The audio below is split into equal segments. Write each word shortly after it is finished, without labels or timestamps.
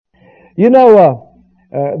You know,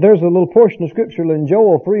 there's a little portion of Scripture in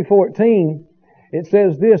Joel 3:14. It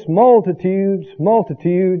says this, multitudes,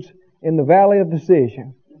 multitudes in the valley of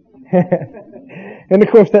decision. And of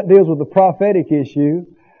course that deals with the prophetic issue,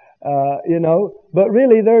 but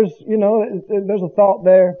really there's a thought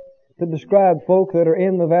there to describe folk that are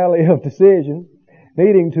in the valley of decision,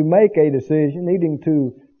 needing to make a decision, needing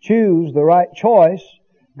to choose the right choice,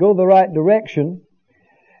 go the right direction.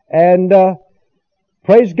 And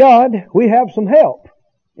praise God, we have some help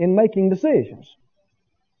in making decisions.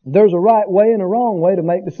 There's a right way and a wrong way to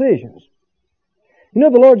make decisions. You know,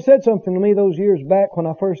 the Lord said something to me those years back when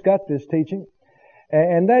I first got this teaching,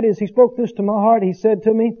 and that is, He spoke this to my heart. He said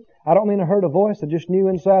to me, I don't mean I heard a voice, I just knew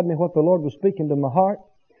inside me what the Lord was speaking to my heart,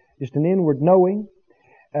 just an inward knowing,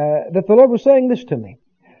 that the Lord was saying this to me,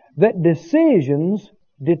 that decisions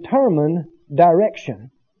determine direction,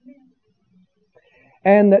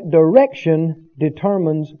 and that direction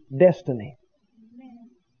determines destiny.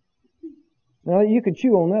 Now, you could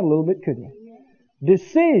chew on that a little bit, couldn't you?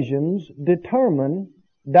 Decisions determine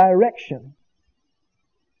direction.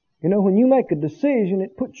 You know, when you make a decision,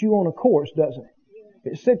 it puts you on a course, doesn't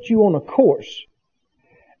it? It sets you on a course.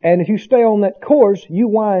 And if you stay on that course, you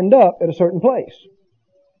wind up at a certain place.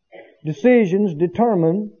 Decisions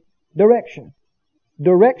determine direction.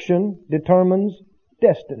 Direction determines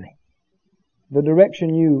destiny. The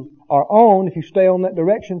direction you are on, if you stay on that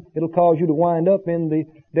direction, it'll cause you to wind up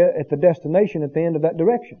at the destination at the end of that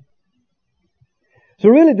direction. So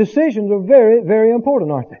really decisions are very, very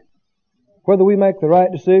important, aren't they? Whether we make the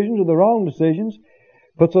right decisions or the wrong decisions,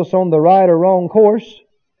 puts us on the right or wrong course,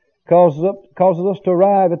 causes us to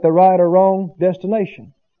arrive at the right or wrong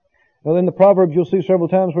destination. Well, in the Proverbs you'll see several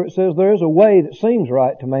times where it says there is a way that seems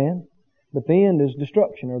right to man, but the end is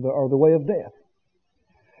destruction or the way of death.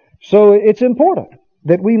 So it's important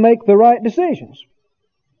that we make the right decisions.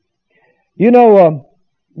 You know,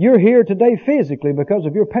 you're here today physically because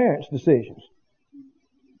of your parents' decisions.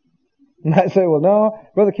 You might say, well, no,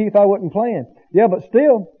 Brother Keith, I wasn't playing. Yeah, but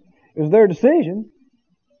still, it was their decision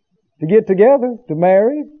to get together, to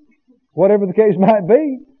marry, whatever the case might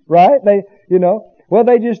be, right? They didn't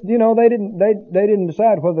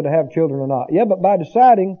decide whether to have children or not. Yeah, but by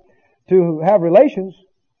deciding to have relations,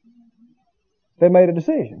 they made a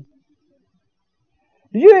decision.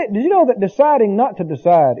 Did you know that deciding not to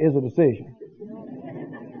decide is a decision?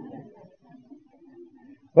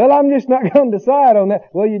 Well, I'm just not going to decide on that.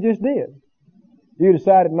 Well, you just did. You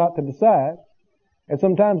decided not to decide. And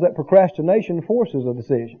sometimes that procrastination forces a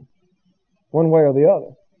decision, one way or the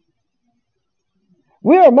other.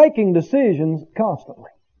 We are making decisions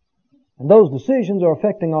constantly. And those decisions are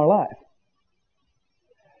affecting our life.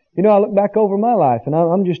 You know, I look back over my life, and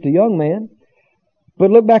I'm just a young man, but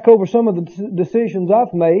look back over some of the decisions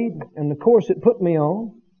I've made and the course it put me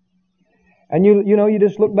on. And you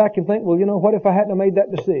just look back and think, well, what if I hadn't have made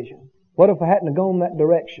that decision? What if I hadn't have gone that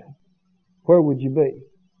direction? Where would you be?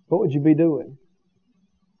 What would you be doing?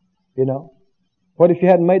 What if you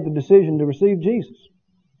hadn't made the decision to receive Jesus?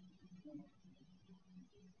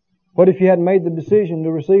 What if you hadn't made the decision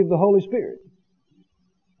to receive the Holy Spirit?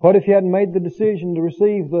 What if you hadn't made the decision to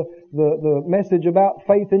receive the message about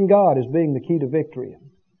faith in God as being the key to victory?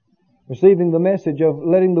 Receiving the message of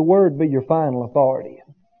letting the Word be your final authority.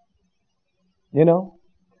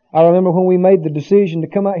 I remember when we made the decision to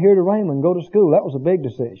come out here to Raymond and go to school. That was a big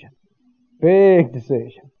decision. Big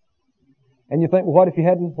decision. And you think, well, what if you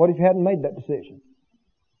hadn't made that decision?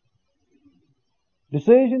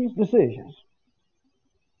 Decisions.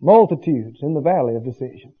 Multitudes in the valley of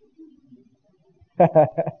decision.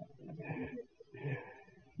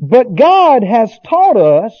 But God has taught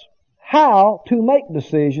us how to make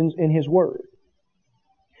decisions in His Word.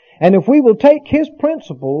 And if we will take His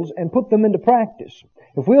principles and put them into practice,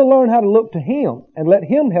 if we'll learn how to look to Him and let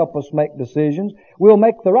Him help us make decisions, we'll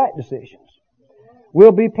make the right decisions.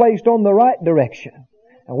 We'll be placed on the right direction.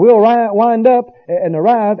 And we'll wind up and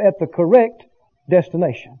arrive at the correct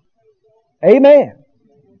destination. Amen.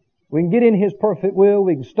 We can get in His perfect will.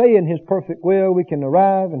 We can stay in His perfect will. We can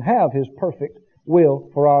arrive and have His perfect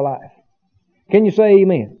will for our life. Can you say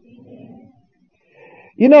amen?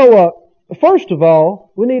 First of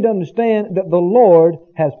all, we need to understand that the Lord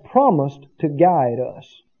has promised to guide us.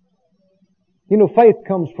 Faith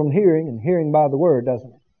comes from hearing, and hearing by the Word, doesn't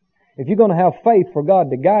it? If you're going to have faith for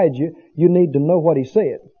God to guide you, you need to know what He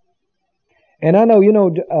said. And I know,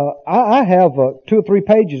 I have 2 or 3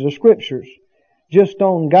 pages of scriptures just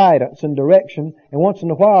on guidance and direction, and once in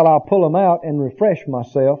a while I'll pull them out and refresh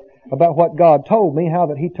myself about what God told me, how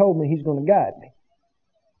that He told me He's going to guide me.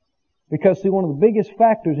 Because, see, one of the biggest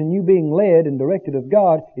factors in you being led and directed of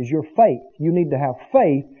God is your faith. You need to have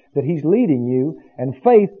faith that He's leading you, and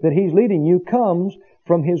faith that He's leading you comes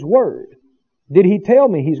from His Word. Did He tell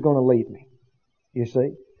me He's going to lead me? You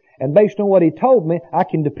see? And based on what He told me, I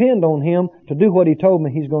can depend on Him to do what He told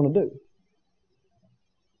me He's going to do.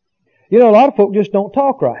 You know, a lot of folk just don't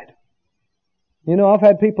talk right. You know, I've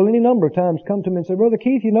had people any number of times come to me and say, Brother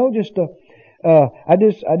Keith, you know, I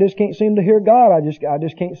just can't seem to hear God. I just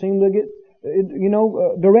can't seem to get,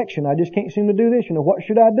 direction. I just can't seem to do this. You know, what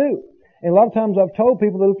should I do? And a lot of times I've told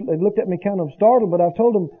people, they looked at me kind of startled, but I've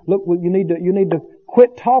told them, look, you need to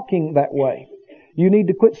quit talking that way. You need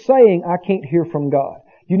to quit saying, I can't hear from God.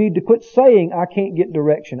 You need to quit saying, I can't get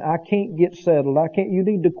direction. I can't get settled. You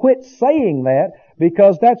need to quit saying that,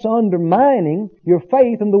 because that's undermining your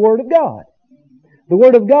faith in the Word of God. The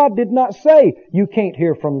Word of God did not say you can't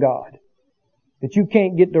hear from God, that you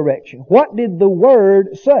can't get direction. What did the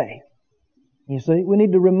Word say? You see, we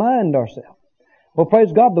need to remind ourselves. Well,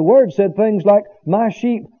 praise God, the Word said things like, my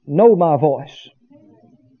sheep know my voice.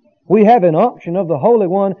 We have an unction of the Holy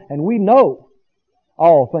One, and we know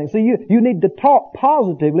all things. See, you need to talk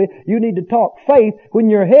positively. You need to talk faith when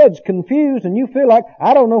your head's confused and you feel like,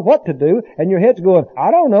 I don't know what to do, and your head's going, I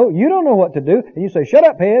don't know, you don't know what to do, and you say, shut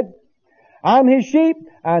up, head. I'm His sheep.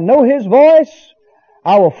 I know His voice.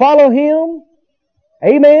 I will follow Him.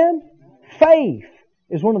 Amen. Faith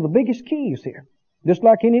is one of the biggest keys here. Just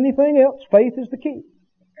like in anything else, faith is the key.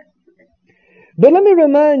 But let me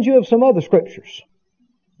remind you of some other scriptures.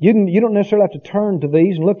 You don't necessarily have to turn to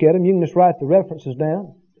these and look at them. You can just write the references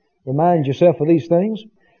down. Remind yourself of these things.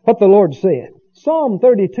 What the Lord said. Psalm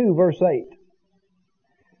 32 verse 8.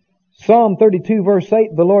 Psalm 32 verse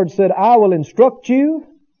 8, the Lord said, I will instruct you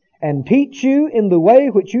and teach you in the way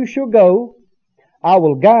which you shall go. I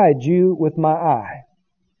will guide you with my eye.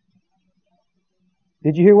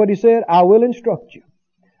 Did you hear what He said? I will instruct you.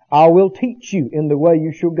 I will teach you in the way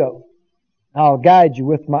you shall go. I'll guide you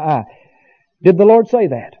with my eye. Did the Lord say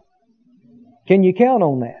that? Can you count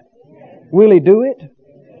on that? Will He do it?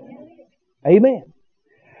 Amen.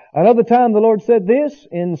 Another time the Lord said this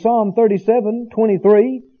in Psalm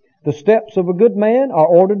 37:23, the steps of a good man are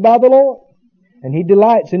ordered by the Lord, and He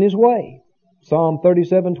delights in His way. Psalm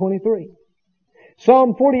 37:23.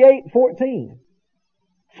 Psalm 48:14.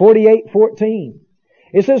 48:14.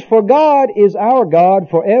 It says, for God is our God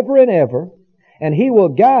forever and ever, and He will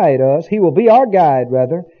guide us, He will be our guide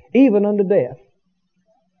rather, even unto death.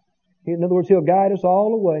 In other words, He'll guide us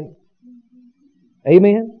all the way.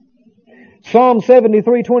 Amen. Psalm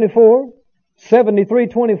 73:24.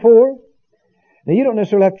 73:24. Now you don't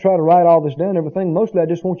necessarily have to try to write all this down, everything. Mostly I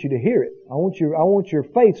just want you to hear it. I want your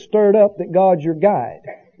faith stirred up that God's your guide.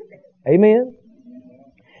 Amen.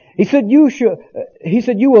 He said, you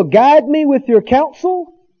will guide me with your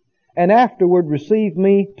counsel, and afterward receive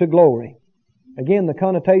me to glory. Again, the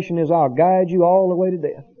connotation is I'll guide you all the way to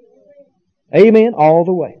death. Amen. All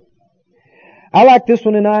the way. I like this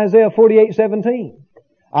one in Isaiah 48:17.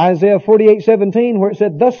 Isaiah 48:17, where it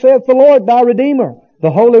said, thus saith the Lord thy Redeemer,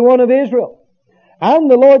 the Holy One of Israel. I'm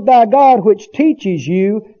the Lord thy God, which teaches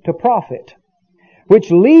you to profit,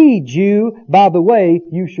 which leads you by the way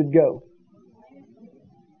you should go.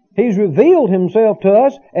 He's revealed Himself to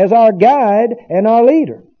us as our guide and our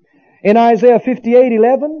leader. In Isaiah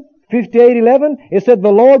 58:11, it said,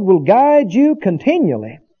 the Lord will guide you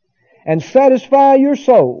continually and satisfy your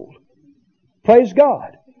soul. Praise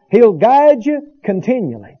God. He'll guide you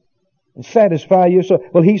continually and satisfy your soul.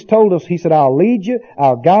 Well, He's told us, He said, I'll lead you,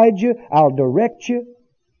 I'll guide you, I'll direct you.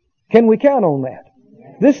 Can we count on that?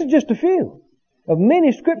 This is just a few of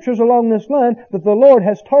many scriptures along this line that the Lord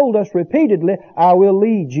has told us repeatedly, I will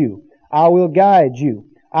lead you, I will guide you,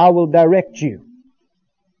 I will direct you.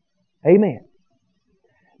 Amen.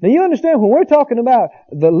 Now you understand, when we're talking about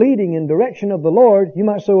the leading and direction of the Lord, you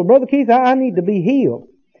might say, well, Brother Keith, I need to be healed.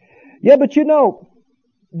 Yeah, but you know,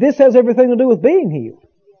 this has everything to do with being healed.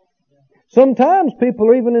 Sometimes people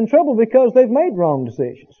are even in trouble because they've made wrong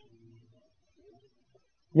decisions.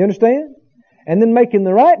 You understand? And then making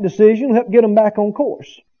the right decision will help get them back on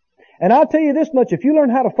course. And I'll tell you this much, if you learn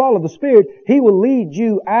how to follow the Spirit, He will lead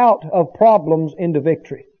you out of problems into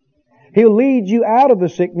victory. He'll lead you out of the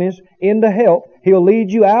sickness into health. He'll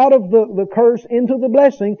lead you out of the curse into the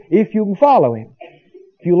blessing if you can follow Him.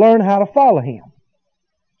 If you learn how to follow Him.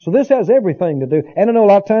 So this has everything to do. And I know a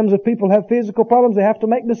lot of times if people have physical problems, they have to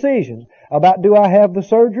make decisions about, do I have the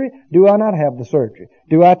surgery? Do I not have the surgery?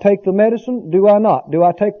 Do I take the medicine? Do I not? Do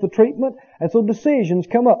I take the treatment? And so decisions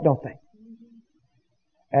come up, don't they?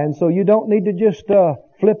 And so you don't need to just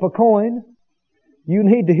flip a coin. You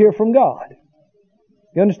need to hear from God.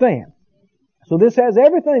 You understand? So this has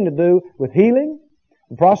everything to do with healing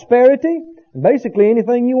and prosperity and basically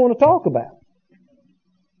anything you want to talk about.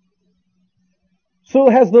 So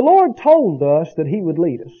has the Lord told us that He would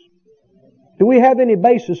lead us? Do we have any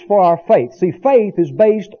basis for our faith? See, faith is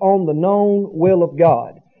based on the known will of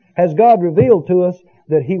God. Has God revealed to us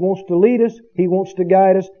that He wants to lead us, He wants to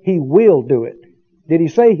guide us, He will do it? Did He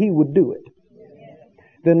say He would do it?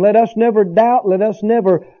 Then let us never doubt, let us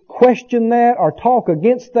never question that or talk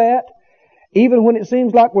against that. Even when it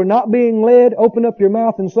seems like we're not being led, open up your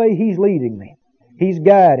mouth and say, He's leading me. He's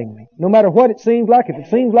guiding me. No matter what it seems like, if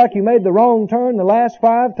it seems like you made the wrong turn the last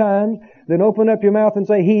 5 times, then open up your mouth and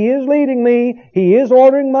say, He is leading me. He is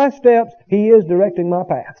ordering my steps. He is directing my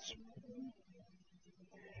paths.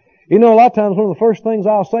 You know, a lot of times one of the first things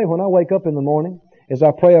I'll say when I wake up in the morning is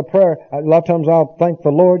I pray a prayer. A lot of times I'll thank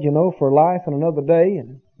the Lord, for life and another day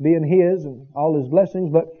and being His and all His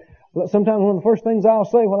blessings. But sometimes one of the first things I'll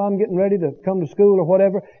say while I'm getting ready to come to school or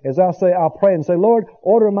whatever is I'll pray and say, Lord,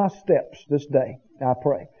 order my steps this day, I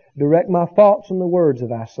pray. Direct my thoughts and the words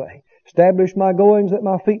that I say. Establish my goings that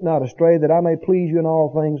my feet not astray, that I may please You in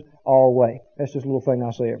all things, all way. That's just a little thing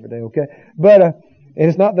I say every day, okay? But, and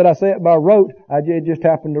it's not that I say it by rote. It just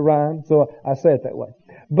happened to rhyme, so I say it that way.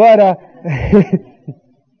 But,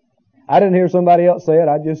 I didn't hear somebody else say it.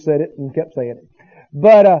 I just said it and kept saying it.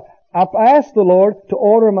 But, I asked the Lord to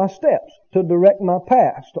order my steps, to direct my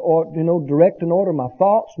paths, to direct and order my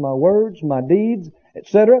thoughts, my words, my deeds,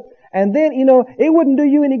 etc. And then, it wouldn't do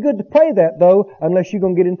you any good to pray that, though, unless you're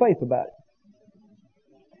going to get in faith about it.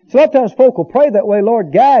 So a lot of times folk will pray that way,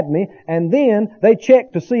 Lord, guide me, and then they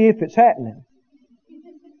check to see if it's happening.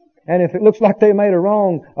 And if it looks like they made a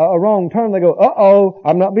wrong turn, they go, uh-oh,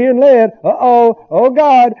 I'm not being led. Uh-oh, oh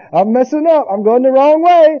God, I'm messing up. I'm going the wrong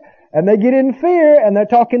way. And they get in fear, and they're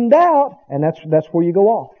talking doubt, and that's where you go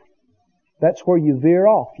off. That's where you veer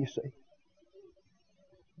off, you see.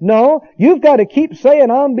 No, you've got to keep saying,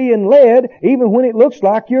 I'm being led, even when it looks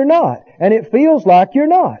like you're not, and it feels like you're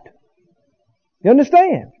not. You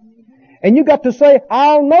understand? And you've got to say,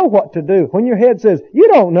 I'll know what to do. When your head says, you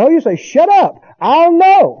don't know, you say, shut up, I'll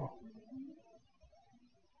know.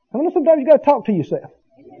 I know sometimes you've got to talk to yourself.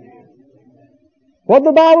 What did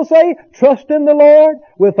the Bible say? Trust in the Lord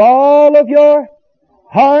with all of your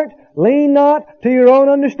heart. Lean not to your own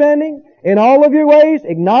understanding. In all of your ways,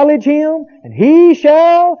 acknowledge Him, and He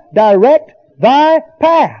shall direct thy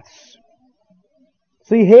paths.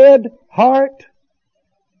 See, head, heart.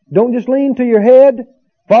 Don't just lean to your head.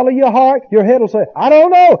 Follow your heart. Your head will say, I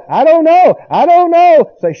don't know, I don't know, I don't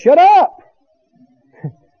know. Say, shut up.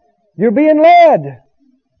 You're being led.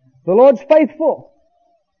 The Lord's faithful.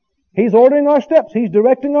 He's ordering our steps. He's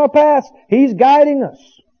directing our paths. He's guiding us.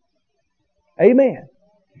 Amen.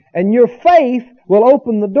 And your faith will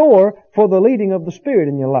open the door for the leading of the Spirit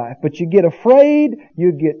in your life. But you get afraid,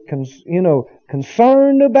 you get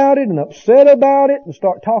concerned about it and upset about it and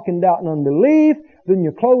start talking doubt and unbelief, then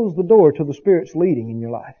you close the door to the Spirit's leading in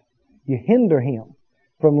your life. You hinder Him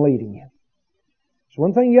from leading you. So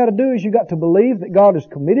one thing you got to do is you got to believe that God is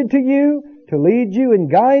committed to you, to lead you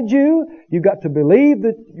and guide you. You've got to believe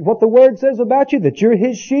that what the Word says about you, that you're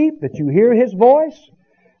His sheep, that you hear His voice,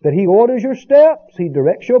 that He orders your steps, He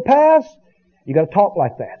directs your paths. You got to talk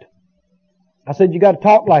like that. I said you got to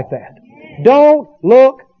talk like that. Don't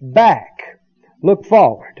look back. Look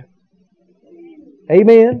forward.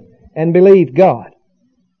 Amen. And believe God.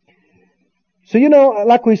 So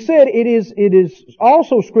like we said, it is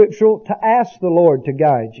also scriptural to ask the Lord to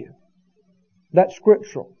guide you. That's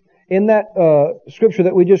scriptural. In that scripture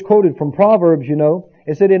that we just quoted from Proverbs,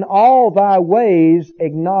 it said, in all thy ways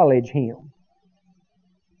acknowledge Him.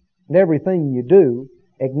 In everything you do,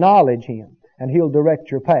 acknowledge Him, and He'll direct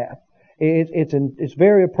your path. It's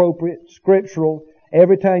very appropriate, scriptural,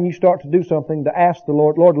 every time you start to do something to ask the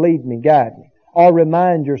Lord, Lord, lead me, guide me. Or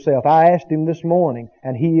remind yourself, I asked Him this morning,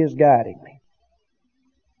 and He is guiding me.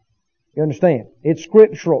 You understand? It's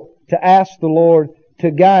scriptural to ask the Lord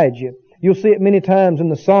to guide you. You'll see it many times in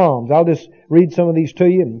the Psalms. I'll just read some of these to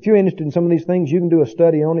you. And if you're interested in some of these things, you can do a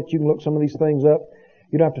study on it. You can look some of these things up.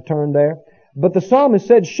 You don't have to turn there. But the psalmist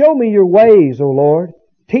said, show me your ways, O Lord.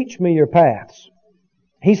 Teach me your paths.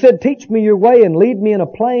 He said, teach me your way and lead me in a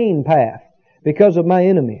plain path because of my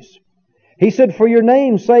enemies. He said, for your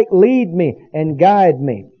name's sake, lead me and guide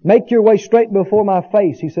me. Make your way straight before my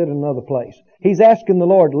face, he said in another place. He's asking the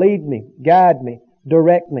Lord, lead me, guide me,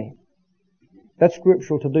 direct me. That's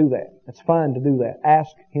scriptural to do that. That's fine to do that.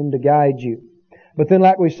 Ask Him to guide you. But then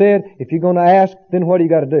like we said, if you're going to ask, then what do you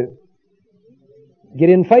got to do? Get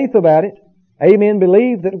in faith about it. Amen.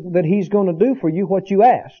 Believe that He's going to do for you what you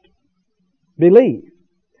asked. Believe.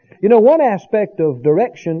 One aspect of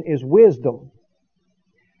direction is wisdom.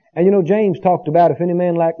 And James talked about if any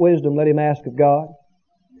man lack wisdom, let him ask of God.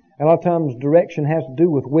 And a lot of times direction has to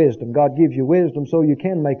do with wisdom. God gives you wisdom so you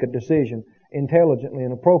can make a decision intelligently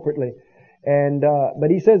and appropriately. And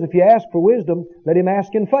but He says if you ask for wisdom, let him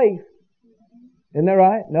ask in faith. Isn't that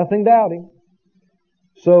right? Nothing doubting.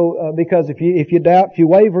 So because if you doubt, if you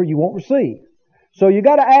waver, you won't receive. So you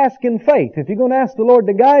got to ask in faith. If you're going to ask the Lord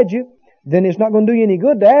to guide you, then it's not going to do you any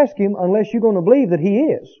good to ask Him unless you're going to believe that He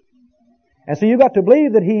is. And so you got to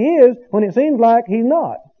believe that He is when it seems like He's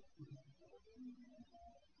not.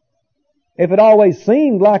 If it always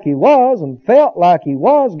seemed like He was and felt like He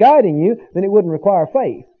was guiding you, then it wouldn't require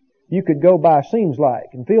faith. You could go by seems like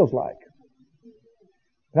and feels like.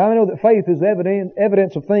 Now I know that faith is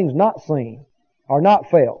evidence of things not seen or not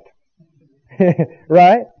felt.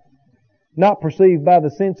 Right? Not perceived by the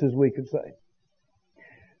senses, we could say.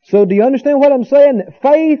 So do you understand what I'm saying? That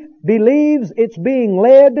faith believes it's being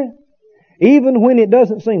led even when it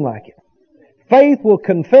doesn't seem like it. Faith will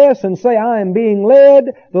confess and say, I am being led.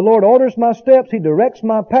 The Lord orders my steps. He directs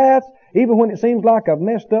my path, even when it seems like I've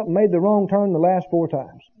messed up and made the wrong turn the last 4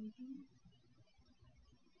 times.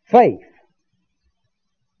 Faith.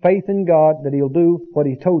 Faith in God that He'll do what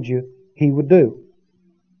He told you He would do.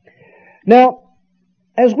 Now,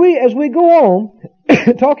 as we go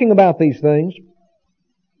on talking about these things,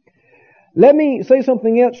 let me say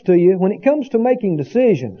something else to you. When it comes to making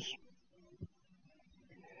decisions,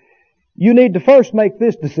 you need to first make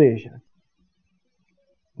this decision.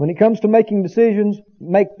 When it comes to making decisions,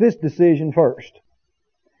 make this decision first.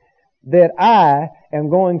 That I am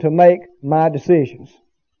going to make my decisions.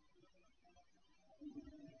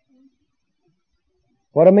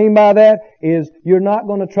 What I mean by that is you're not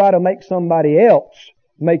going to try to make somebody else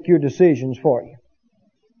make your decisions for you.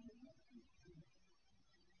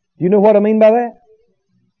 Do you know what I mean by that?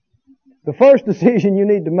 The first decision you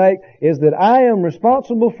need to make is that I am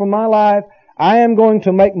responsible for my life. I am going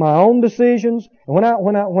to make my own decisions. And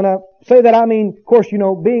when I say that, I mean, of course,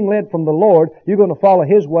 being led from the Lord, you're going to follow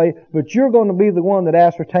His way, but you're going to be the one that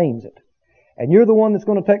ascertains it. And you're the one that's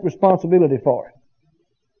going to take responsibility for it.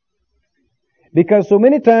 Because so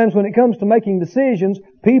many times when it comes to making decisions,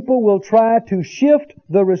 people will try to shift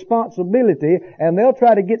the responsibility and they'll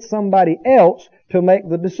try to get somebody else to make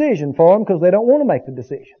the decision for them because they don't want to make the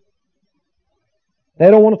decision. They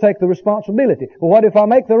don't want to take the responsibility. Well, what if I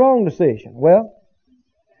make the wrong decision? Well,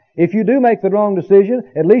 if you do make the wrong decision,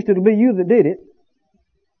 at least it'll be you that did it,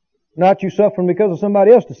 not you suffering because of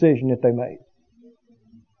somebody else's decision that they made.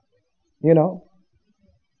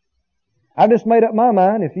 I just made up my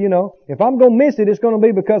mind, if I'm going to miss it, it's going to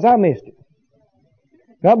be because I missed it.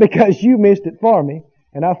 Not because you missed it for me,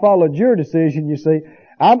 and I followed your decision, you see.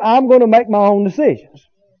 I'm going to make my own decisions.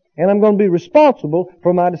 And I'm going to be responsible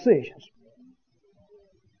for my decisions.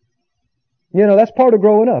 That's part of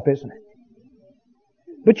growing up, isn't it?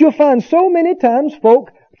 But you'll find so many times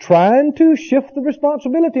folk trying to shift the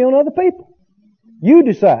responsibility on other people. You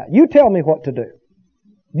decide. You tell me what to do.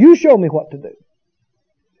 You show me what to do.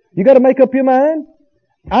 You got to make up your mind.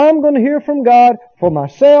 I'm going to hear from God for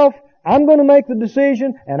myself. I'm going to make the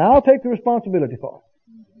decision, and I'll take the responsibility for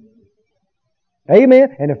it.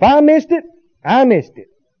 Amen. And if I missed it, I missed it.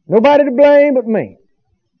 Nobody to blame but me.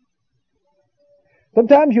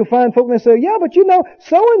 Sometimes you'll find folk that say, yeah, but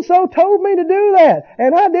so-and-so told me to do that,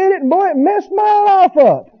 and I did it, and boy, it messed my life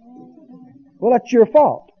up. Well, that's your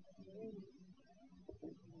fault.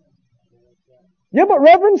 Yeah, but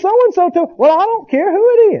Reverend so-and-so told... Well, I don't care who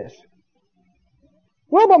it is.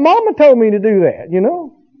 Well, but Mama told me to do that,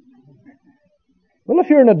 Well, if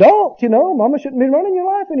you're an adult, Mama shouldn't be running your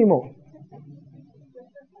life anymore.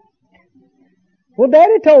 Well,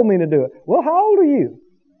 Daddy told me to do it. Well, how old are you?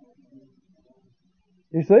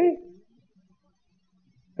 You see?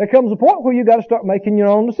 There comes a point where you got to start making your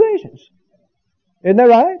own decisions. Isn't that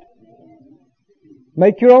right?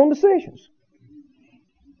 Make your own decisions.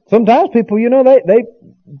 Sometimes people, they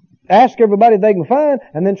ask everybody they can find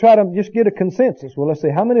and then try to just get a consensus. Well, let's see,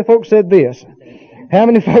 how many folks said this? How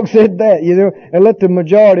many folks said that? And let the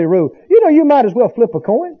majority rule. You might as well flip a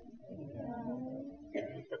coin.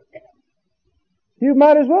 You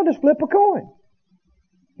might as well just flip a coin.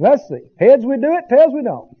 Let's see. Heads we do it, tails we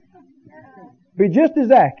don't. Be just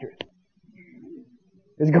as accurate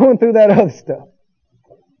as going through that other stuff.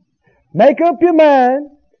 Make up your mind.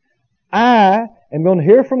 I am going to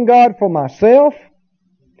hear from God for myself.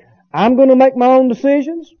 I'm going to make my own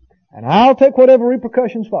decisions, and I'll take whatever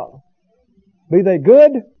repercussions follow. Be they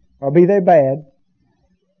good or be they bad,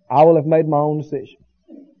 I will have made my own decision.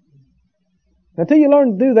 Until you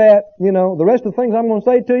learn to do that, the rest of the things I'm going to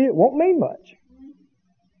say to you won't mean much.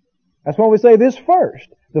 That's why we say this first.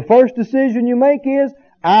 The first decision you make is,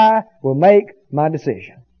 I will make my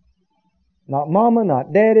decision. Not mama,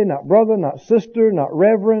 not daddy, not brother, not sister, not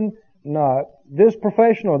reverend, not this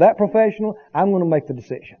professional or that professional. I'm going to make the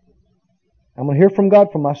decision. I'm going to hear from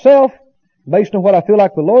God for myself. Based on what I feel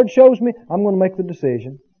like the Lord shows me, I'm going to make the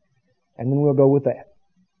decision. And then we'll go with that.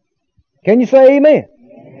 Can you say amen?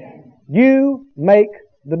 Amen. You make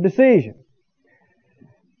the decision.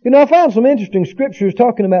 You know, I found some interesting scriptures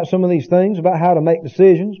talking about some of these things, about how to make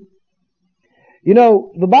decisions. You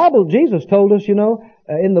know, the Bible, Jesus told us,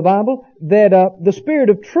 in the Bible, that the Spirit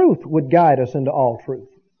of truth would guide us into all truth.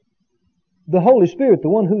 The Holy Spirit, the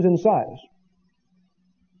one who's inside us.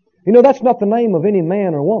 You know, that's not the name of any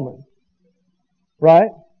man or woman. Right?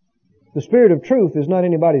 The Spirit of truth is not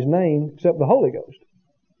anybody's name except the Holy Ghost.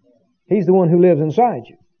 He's the one who lives inside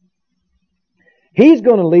you. He's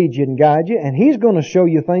going to lead you and guide you, and He's going to show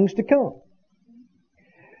you things to come.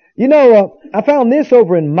 You know, I found this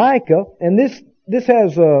over in Micah, and this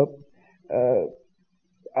has a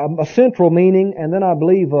central meaning, and then I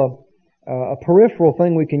believe a peripheral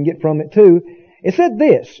thing we can get from it too. It said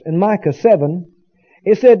this in Micah 7.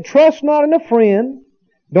 It said, "Trust not in a friend,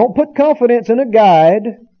 don't put confidence in a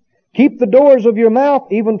guide, keep the doors of your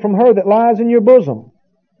mouth even from her that lies in your bosom.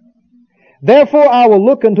 Therefore I will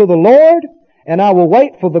look unto the Lord, and I will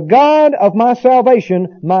wait for the God of my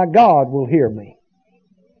salvation. My God will hear me."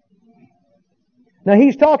 Now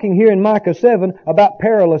he's talking here in Micah 7 about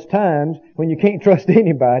perilous times when you can't trust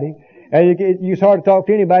anybody. And it's hard to talk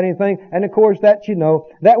to anybody, anything. And of course that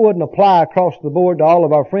wouldn't apply across the board to all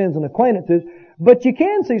of our friends and acquaintances. But you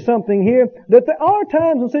can see something here that there are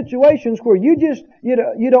times and situations where you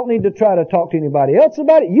don't need to try to talk to anybody else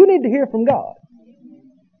about it. You need to hear from God.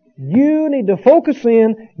 You need to focus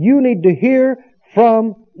in. You need to hear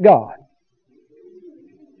from God.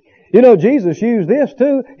 You know, Jesus used this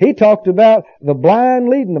too. He talked about the blind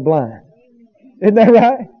leading the blind. Isn't that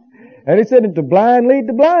right? And He said, if the blind lead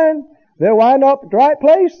the blind, they'll wind up at the right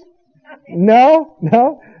place? No.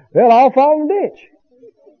 They'll all fall in the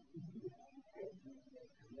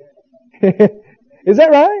ditch. Is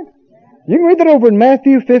that right? You can read that over in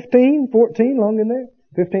Matthew 15:14, long in there.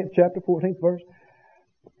 15th chapter, 14th verse.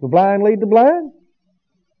 The blind lead the blind.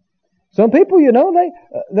 Some people,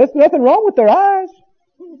 there's nothing wrong with their eyes.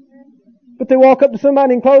 But they walk up to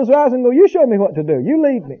somebody and close their eyes and go, "You show me what to do. You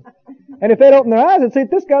lead me." And if they'd open their eyes and see if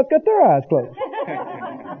this guy's got their eyes closed.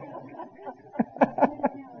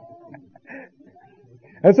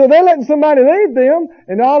 And so they're letting somebody lead them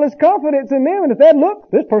and all this confidence in them. And if they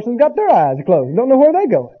look, this person's got their eyes closed. Don't know where they're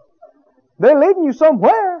going. They're leading you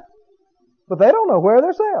somewhere, but they don't know where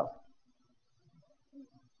themselves.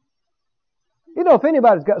 You know, if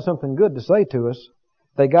anybody's got something good to say to us,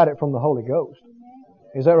 they got it from the Holy Ghost.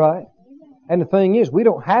 Is that right? And the thing is, we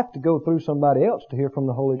don't have to go through somebody else to hear from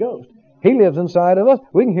the Holy Ghost. He lives inside of us.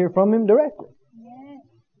 We can hear from Him directly.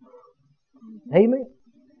 Amen.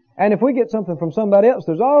 And if we get something from somebody else,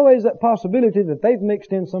 there's always that possibility that they've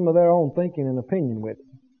mixed in some of their own thinking and opinion with it.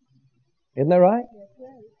 Isn't that right?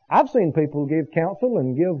 I've seen people give counsel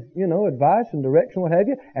and give, advice and direction, what have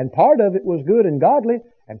you, and part of it was good and godly,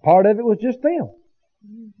 and part of it was just them.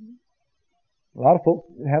 A lot of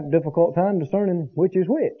folks have a difficult time discerning which is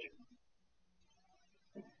which.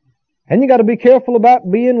 And you got to be careful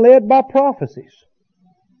about being led by prophecies.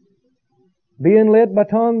 Being led by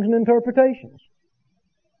tongues and interpretations.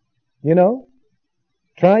 A lot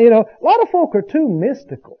of folk are too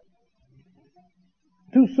mystical.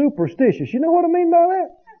 Too superstitious. You know what I mean by that?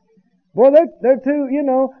 Boy, they're too,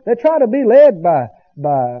 they try to be led by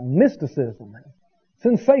mysticism and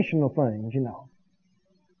sensational things,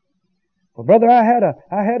 Well, brother, I had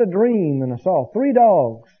a dream and I saw 3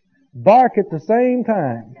 dogs bark at the same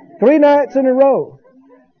time, 3 nights in a row.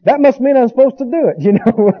 That must mean I'm supposed to do it,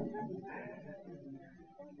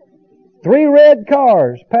 3 red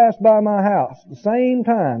cars passed by my house at the same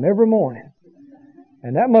time every morning.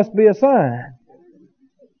 And that must be a sign.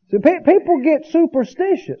 So people get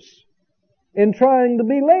superstitious in trying to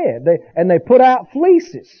be led. They put out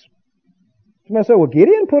fleeces. Somebody say, well,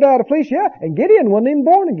 Gideon put out a fleece. Yeah, and Gideon wasn't even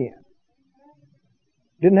born again.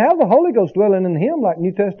 Didn't have the Holy Ghost dwelling in him like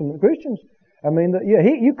New Testament Christians. I mean,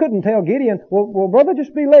 you couldn't tell Gideon, well, brother,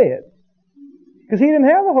 just be led. Because he didn't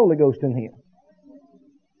have the Holy Ghost in him.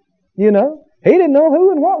 He didn't know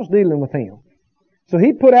who and what was dealing with him. So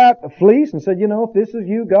he put out a fleece and said, if this is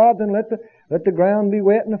you, God, then let the ground be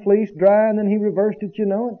wet and the fleece dry, and then he reversed it,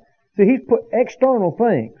 And so he's put external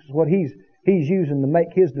things, what he's using to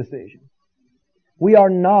make his decision. We are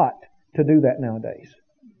not to do that nowadays.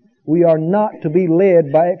 We are not to be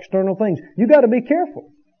led by external things. You got to be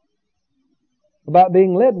careful about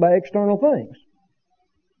being led by external things.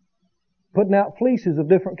 Putting out fleeces of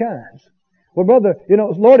different kinds. Well, brother,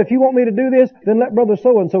 Lord, if you want me to do this, then let brother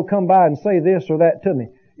so-and-so come by and say this or that to me.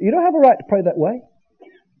 You don't have a right to pray that way.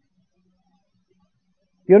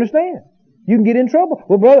 You understand? You can get in trouble.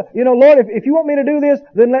 Well, brother, Lord, if you want me to do this,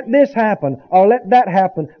 then let this happen or let that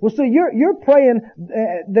happen. Well, see, you're praying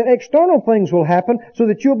that external things will happen so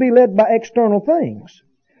that you'll be led by external things.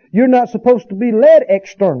 You're not supposed to be led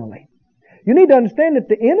externally. You need to understand that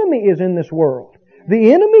the enemy is in this world.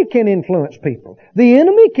 The enemy can influence people. The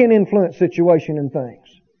enemy can influence situation and things.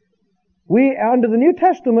 Under the New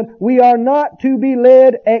Testament, we are not to be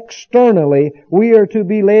led externally. We are to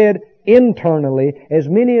be led internally. As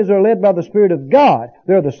many as are led by the Spirit of God,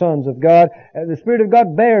 they're the sons of God. The Spirit of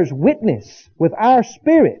God bears witness with our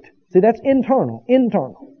spirit. See, that's internal.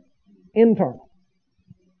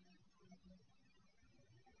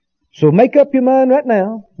 So make up your mind right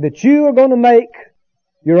now that you are going to make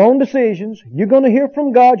your own decisions. You're going to hear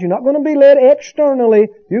from God. You're not going to be led externally.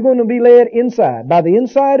 You're going to be led inside. By the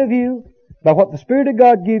inside of you, by what the Spirit of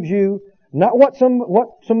God gives you, not what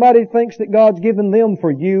somebody thinks that God's given them for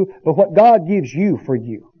you, but what God gives you for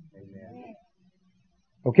you.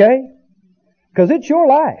 Okay? Because it's your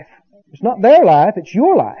life. It's not their life, it's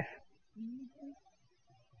your life.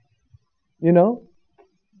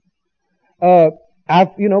 I've,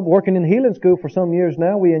 working in healing school for some years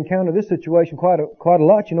now, we encounter this situation quite a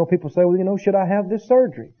lot. People say, well, should I have this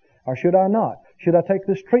surgery? Or should I not? Should I take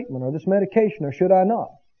this treatment or this medication or should I not?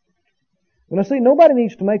 Well, now see, nobody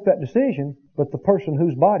needs to make that decision but the person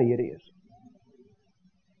whose body it is.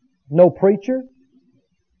 No preacher,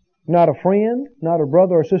 not a friend, not a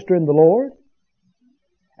brother or sister in the Lord.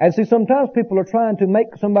 And see, sometimes people are trying to make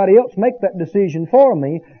somebody else make that decision for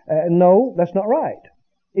me. No, that's not right.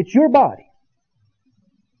 It's your body.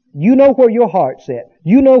 You know where your heart's at.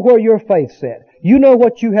 You know where your faith's at. You know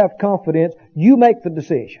what you have confidence. You make the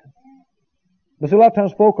decision. But see, a lot of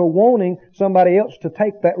times folk are wanting somebody else to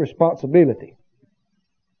take that responsibility.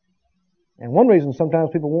 And one reason sometimes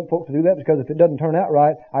people want folk to do that is because if it doesn't turn out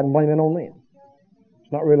right, I can blame it on them.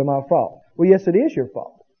 It's not really my fault. Well, yes, it is your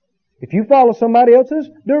fault. If you follow somebody else's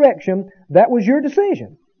direction, that was your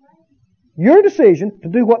decision. Your decision to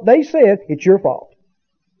do what they said, it's your fault.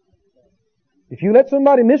 If you let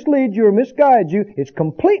somebody mislead you or misguide you, it's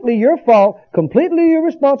completely your fault, completely your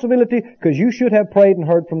responsibility, because you should have prayed and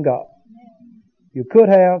heard from God. You could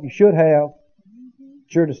have, you should have.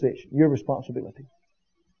 It's your decision, your responsibility.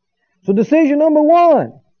 So decision number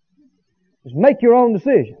 1 is make your own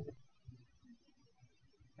decision.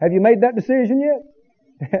 Have you made that decision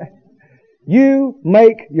yet? You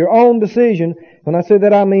make your own decision. When I say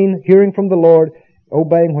that, I mean hearing from the Lord,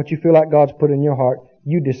 obeying what you feel like God's put in your heart.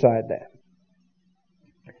 You decide that.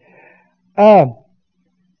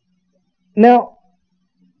 Now,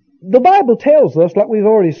 the Bible tells us, like we've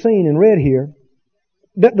already seen and read here,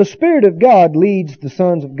 that the Spirit of God leads the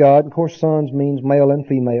sons of God. Of course, sons means male and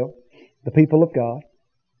female, the people of God.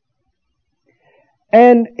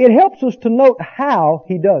 And it helps us to note how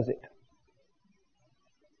He does it.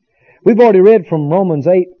 We've already read from Romans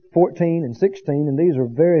 8:14 and 16, and these are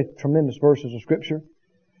very tremendous verses of Scripture.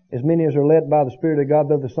 As many as are led by the Spirit of God,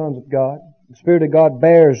 they're the sons of God. The Spirit of God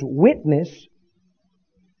bears witness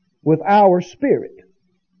with our spirit.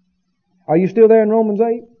 Are you still there in Romans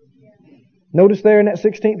 8? Notice there in that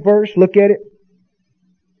 16th verse, look at it.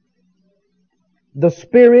 The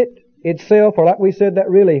Spirit itself, or like we said, that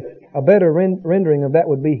really, a better rendering of that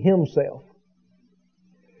would be Himself.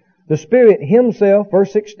 The Spirit Himself,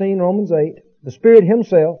 verse 16, Romans 8, the Spirit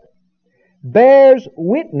Himself bears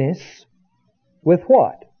witness with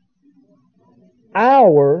what?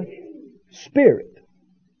 Our spirit.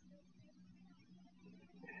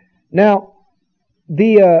 Now,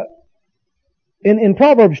 in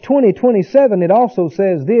Proverbs 20:27, it also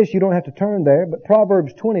says this. You don't have to turn there, but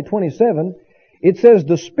Proverbs 20:27, it says,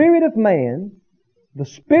 the spirit of man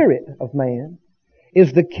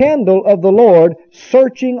is the candle of the Lord,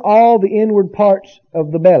 searching all the inward parts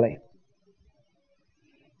of the belly.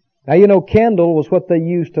 Now, candle was what they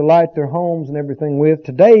used to light their homes and everything with.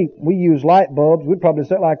 Today, we use light bulbs. We'd probably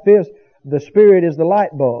say it like this. The Spirit is the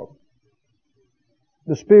light bulb.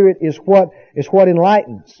 The Spirit is what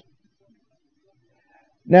enlightens.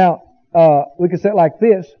 Now, we could say it like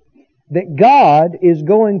this, that God is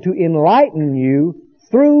going to enlighten you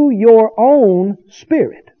through your own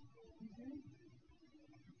spirit.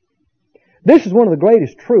 This is one of the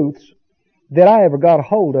greatest truths that I ever got a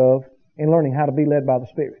hold of in learning how to be led by the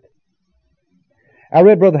Spirit. I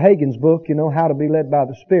read Brother Hagin's book, How to Be Led by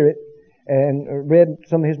the Spirit, and read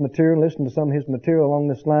some of his material, listened to some of his material along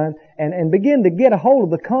this line, and began to get a hold of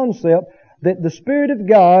the concept that the Spirit of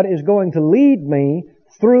God is going to lead me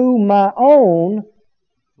through my own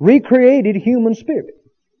recreated human spirit.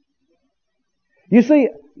 You see,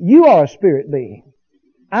 you are a spirit being.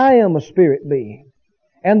 I am a spirit being.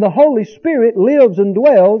 And the Holy Spirit lives and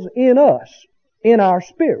dwells in us, in our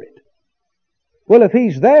spirit. Well, if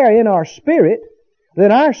He's there in our spirit,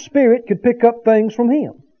 then our spirit could pick up things from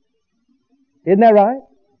Him. Isn't that right?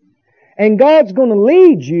 And God's going to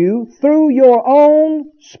lead you through your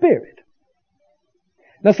own spirit.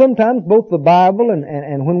 Now sometimes both the Bible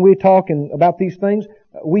and when we're talking about these things,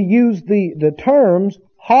 we use the terms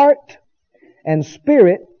heart and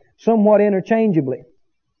spirit somewhat interchangeably.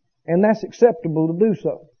 And that's acceptable to do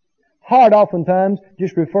so. Heart oftentimes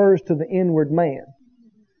just refers to the inward man,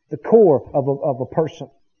 the core of a person.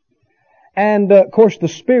 And of course the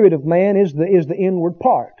spirit of man is the inward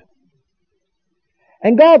part.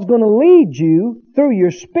 And God's going to lead you through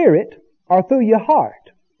your spirit or through your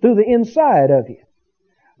heart, through the inside of you.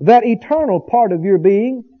 That eternal part of your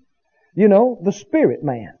being, you know, the spirit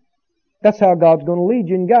man. That's how God's going to lead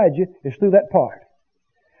you and guide you, is through that part.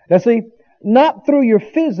 Now see, not through your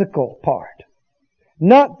physical part,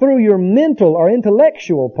 not through your mental or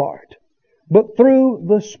intellectual part, but through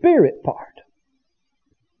the spirit part.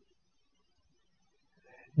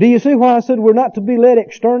 Do you see why I said we're not to be led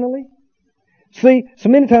externally? See, so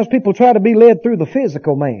many times people try to be led through the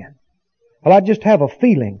physical man. Well, I just have a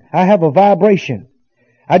feeling. I have a vibration.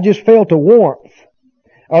 I just felt a warmth.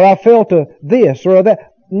 Or I felt a this or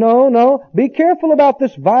that. No. Be careful about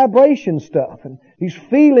this vibration stuff and these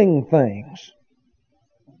feeling things.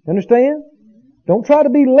 Understand? Don't try to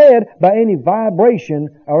be led by any vibration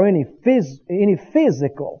or any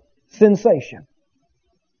physical sensation.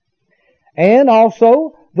 And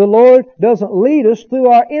also, the Lord doesn't lead us through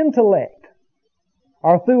our intellect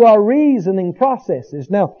or through our reasoning processes.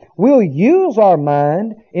 Now, we'll use our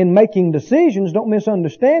mind in making decisions, don't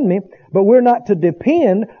misunderstand me, but we're not to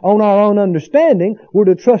depend on our own understanding. We're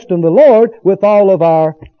to trust in the Lord with all of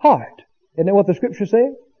our heart. Isn't that what the Scripture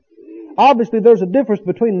says? Obviously, there's a difference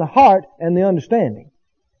between the heart and the understanding.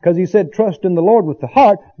 Because He said, trust in the Lord with the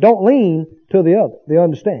heart, don't lean to the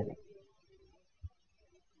understanding.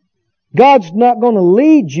 God's not going to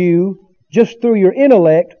lead you just through your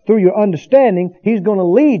intellect, through your understanding. He's going to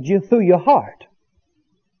lead you through your heart.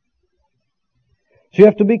 So you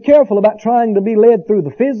have to be careful about trying to be led through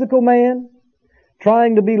the physical man,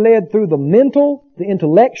 trying to be led through the mental, the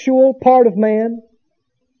intellectual part of man.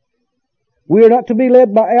 We are not to be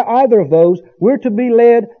led by either of those. We're to be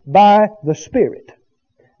led by the Spirit.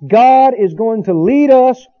 God is going to lead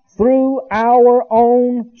us through our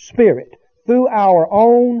own spirit, through our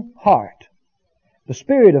own heart. The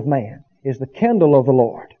spirit of man is the candle of the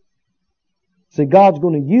Lord. See, God's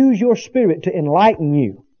going to use your spirit to enlighten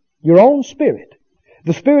you. Your own spirit.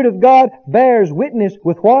 The Spirit of God bears witness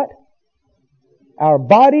with what? Our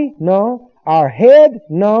body? No. Our head?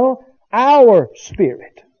 No. Our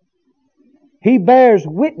spirit. He bears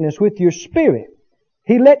witness with your spirit.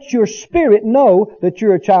 He lets your spirit know that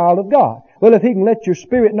you're a child of God. Well, if He can let your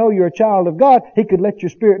spirit know you're a child of God, He could let your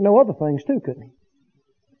spirit know other things too, couldn't He?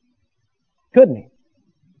 Couldn't He?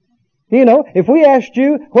 You know, if we asked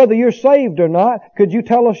you whether you're saved or not, could you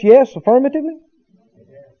tell us yes affirmatively?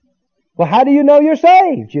 Well, how do you know you're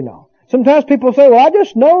saved, you know? Sometimes people say, well, I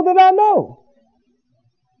just know that I know.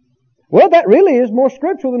 Well, that really is more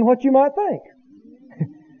scriptural than what you might think.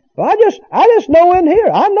 Well, I just know in here.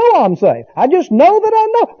 I know I'm saved. I just know that I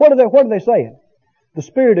know. What are they saying? The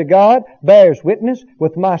Spirit of God bears witness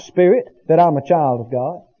with my spirit that I'm a child of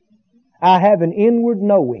God. I have an inward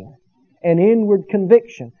knowing, an inward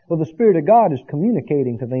conviction. Well, the Spirit of God is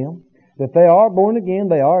communicating to them that they are born again,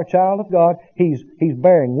 they are a child of God. He's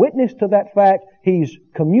bearing witness to that fact. He's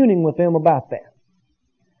communing with them about that.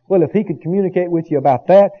 Well, if He could communicate with you about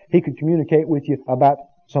that, He could communicate with you about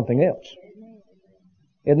something else.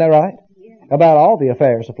 Isn't that right? About all the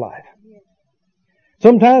affairs of life.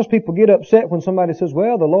 Sometimes people get upset when somebody says,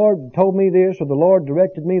 well, the Lord told me this, or the Lord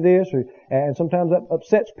directed me this, and sometimes that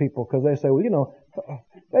upsets people because they say, well, you know,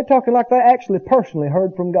 they're talking like they actually personally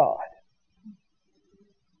heard from God.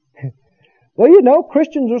 Well, you know,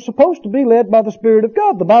 Christians are supposed to be led by the Spirit of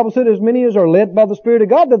God. The Bible said, as many as are led by the Spirit of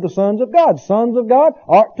God, they're the sons of God. Sons of God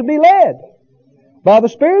ought to be led by the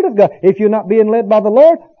Spirit of God. If you're not being led by the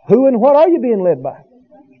Lord, who and what are you being led by?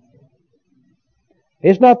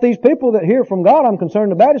 It's not these people that hear from God I'm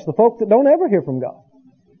concerned about. It's the folk that don't ever hear from God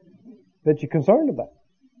that you're concerned about.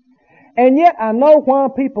 And yet I know why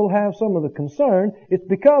people have some of the concern. It's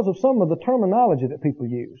because of some of the terminology that people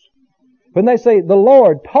use. When they say, the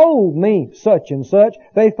Lord told me such and such,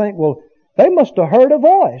 they think, well, they must have heard a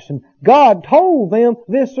voice and God told them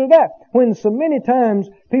this or that. When so many times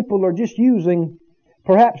people are just using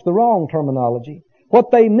perhaps the wrong terminology. What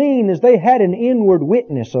they mean is they had an inward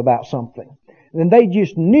witness about something. And they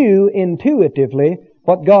just knew intuitively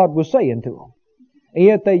what God was saying to them. And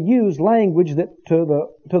yet they use language that to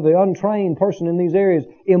the untrained person in these areas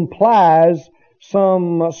implies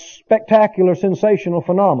some spectacular, sensational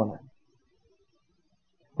phenomenon.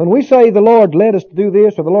 When we say the Lord led us to do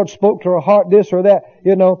this, or the Lord spoke to our heart this or that,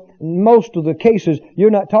 most of the cases, you're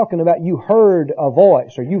not talking about you heard a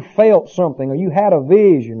voice, or you felt something, or you had a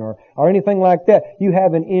vision, or anything like that. You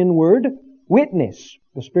have an inward witness.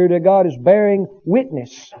 The Spirit of God is bearing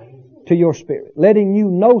witness to your spirit, letting you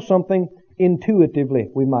know something intuitively,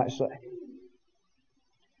 we might say.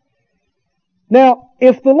 Now,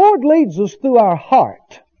 if the Lord leads us through our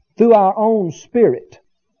heart, through our own spirit,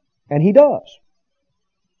 and He does,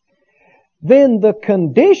 then the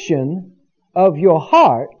condition of your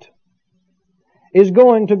heart is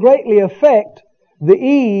going to greatly affect the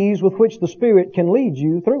ease with which the Spirit can lead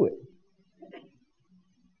you through it.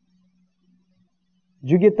 Did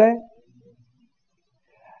you get that?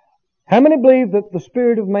 How many believe that the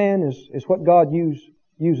spirit of man is what God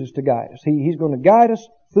uses to guide us? He's going to guide us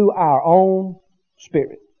through our own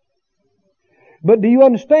spirit. But do you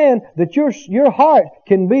understand that your heart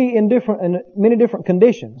can be in many different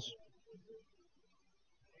conditions?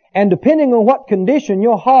 And depending on what condition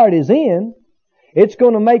your heart is in, it's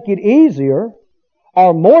going to make it easier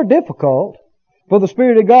or more difficult for the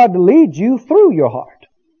Spirit of God to lead you through your heart.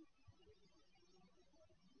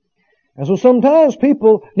 And so sometimes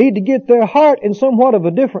people need to get their heart in somewhat of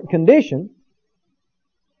a different condition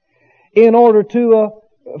in order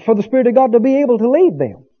for the Spirit of God to be able to lead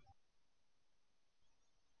them.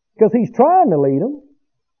 Because He's trying to lead them.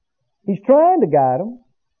 He's trying to guide them.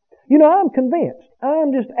 I'm convinced.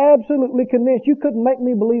 I'm just absolutely convinced. You couldn't make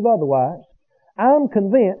me believe otherwise. I'm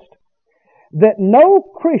convinced that no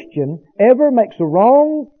Christian ever makes a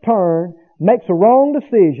wrong turn, makes a wrong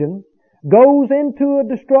decision, goes into a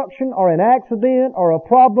destruction or an accident or a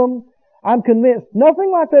problem. I'm convinced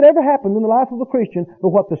nothing like that ever happens in the life of a Christian, but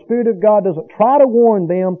what the Spirit of God doesn't try to warn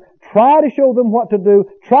them, try to show them what to do,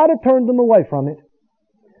 try to turn them away from it.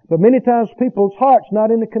 But many times people's heart's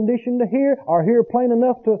not in the condition to hear or hear plain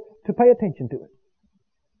enough to pay attention to it.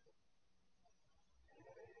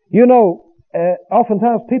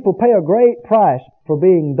 Oftentimes people pay a great price for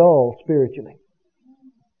being dull spiritually.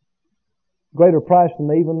 Greater price than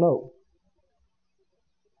they even know.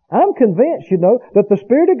 I'm convinced, that the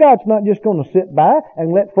Spirit of God's not just going to sit by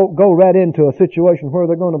and let folk go right into a situation where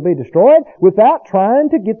they're going to be destroyed without trying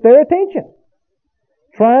to get their attention.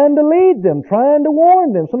 Trying to lead them, trying to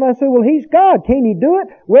warn them. Somebody say, well, He's God. Can't He do it?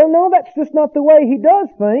 Well, no, that's just not the way He does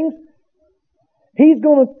things. He's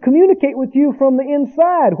going to communicate with you from the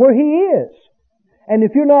inside where He is. And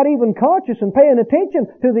if you're not even conscious and paying attention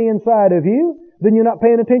to the inside of you, then you're not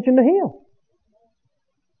paying attention to Him.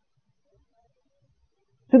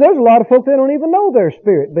 So there's a lot of folk that don't even know their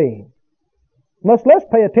spirit being, much less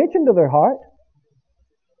pay attention to their heart.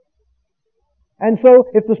 And so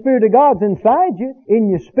if the Spirit of God's inside you, in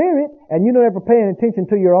your spirit, and you're not ever paying attention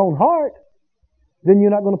to your own heart, then you're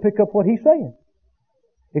not going to pick up what He's saying.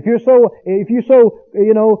 If you're so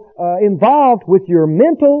involved with your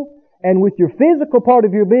mental and with your physical part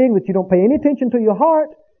of your being that you don't pay any attention to your heart,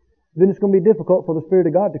 then it's going to be difficult for the Spirit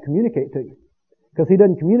of God to communicate to you. Because He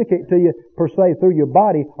doesn't communicate to you per se through your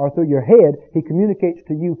body or through your head. He communicates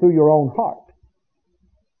to you through your own heart.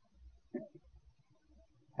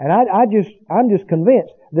 And I'm just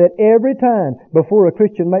convinced that every time before a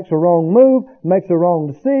Christian makes a wrong move, makes a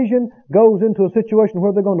wrong decision, goes into a situation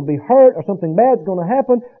where they're going to be hurt or something bad's going to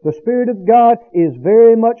happen, the Spirit of God is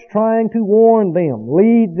very much trying to warn them,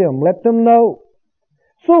 lead them, let them know.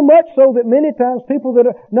 So much so that many times people that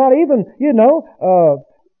are not even,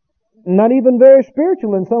 not even very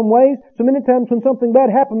spiritual in some ways. So many times when something bad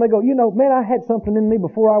happened, they go, man, I had something in me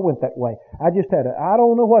before I went that way. I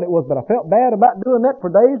don't know what it was, but I felt bad about doing that for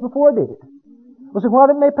days before I did it. Well, so why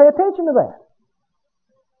didn't they pay attention to that?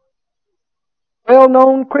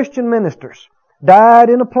 Well-known Christian ministers died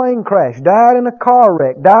in a plane crash, died in a car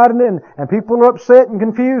wreck, and people are upset and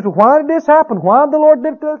confused. Why did this happen? Why did the Lord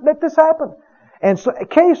let this happen? And so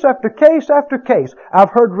case after case after case, I've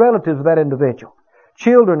heard relatives of that individual,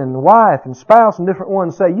 children and wife and spouse and different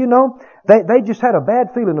ones say, they just had a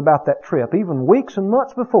bad feeling about that trip, even weeks and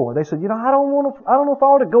months before. They said, I don't know if I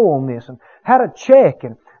ought to go on this, and had a check,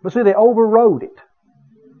 but see, they overrode it,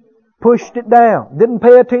 pushed it down, didn't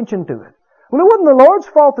pay attention to it. Well, it wasn't the Lord's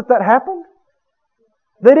fault that happened.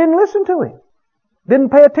 They didn't listen to Him, didn't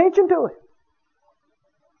pay attention to it.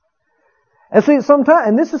 And see, sometimes,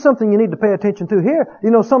 and this is something you need to pay attention to here,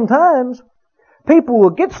 sometimes People will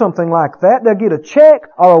get something like that. They'll get a check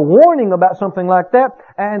or a warning about something like that,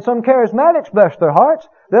 and some charismatics, bless their hearts,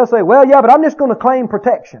 they'll say, well, yeah, but I'm just going to claim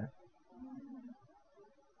protection.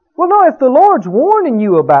 Well, no, if the Lord's warning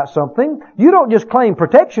you about something, you don't just claim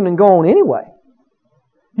protection and go on anyway.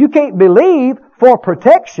 You can't believe for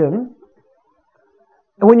protection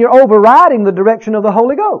when you're overriding the direction of the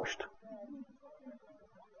Holy Ghost.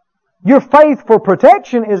 Your faith for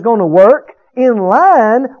protection is going to work in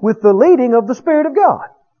line with the leading of the Spirit of God.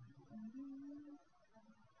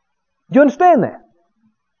 Do you understand that?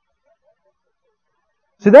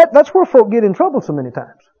 See, that's where folk get in trouble so many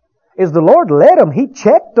times. Is the Lord led them. He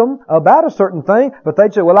checked them about a certain thing, but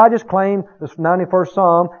they'd say, well, I just claimed this 91st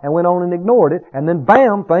Psalm and went on and ignored it, and then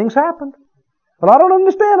bam, things happened. Well, I don't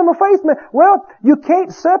understand. I'm a faith man. Well, you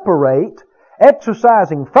can't separate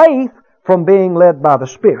exercising faith from being led by the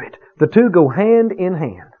Spirit. The two go hand in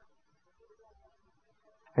hand.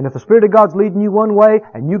 And if the Spirit of God's leading you one way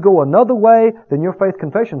and you go another way, then your faith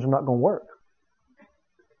confessions are not going to work.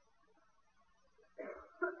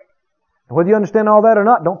 And whether you understand all that or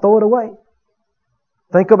not, don't throw it away.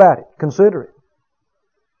 Think about it. Consider it.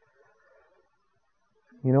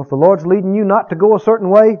 You know, if the Lord's leading you not to go a certain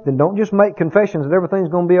way, then don't just make confessions that everything's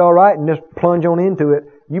going to be all right and just plunge on into it.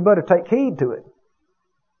 You better take heed to it.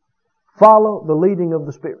 Follow the leading of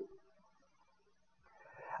the Spirit.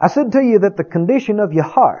 I said to you that the condition of your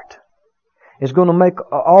heart is going to make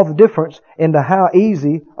all the difference into how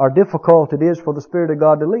easy or difficult it is for the Spirit of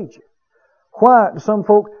God to lead you. Why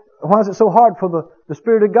is it so hard for the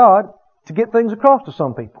Spirit of God to get things across to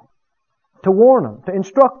some people? To warn them, to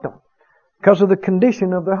instruct them. Because of the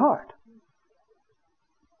condition of their heart.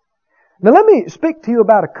 Now let me speak to you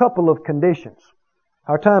about a couple of conditions.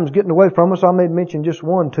 Our time's getting away from us. I may mention just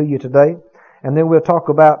one to you today. And then we'll talk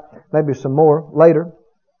about maybe some more later.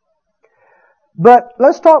 But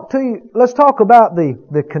let's talk about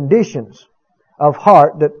the conditions of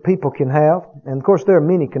heart that people can have. And of course there are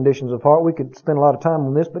many conditions of heart. We could spend a lot of time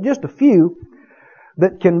on this, but just a few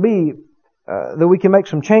that can be, that we can make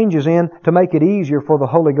some changes in to make it easier for the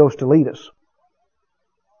Holy Ghost to lead us.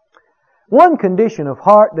 One condition of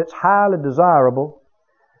heart that's highly desirable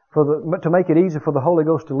to make it easier for the Holy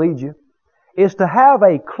Ghost to lead you is to have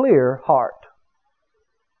a clear heart.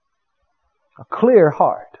 A clear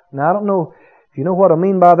heart. Now I don't know if you know what I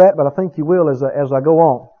mean by that, but I think you will as I go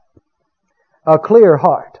on. A clear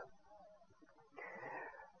heart.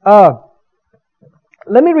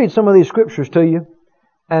 Let me read some of these scriptures to you,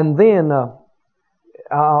 and then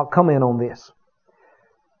I'll comment on this.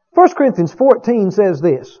 1 Corinthians 14 says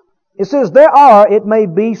this. It says, there are, it may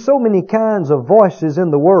be, so many kinds of voices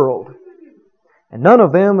in the world, and none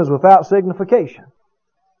of them is without signification.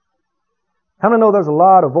 How many know there's a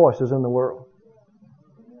lot of voices in the world?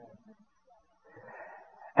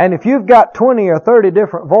 And if you've got 20 or 30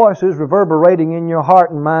 different voices reverberating in your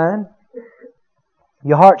heart and mind,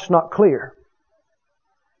 your heart's not clear.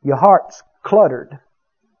 Your heart's cluttered.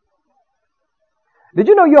 Did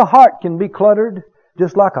you know your heart can be cluttered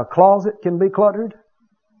just like a closet can be cluttered?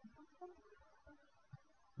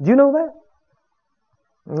 Do you know that?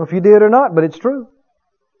 I don't know if you did or not, but it's true.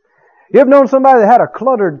 You ever known somebody that had a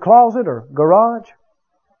cluttered closet or garage?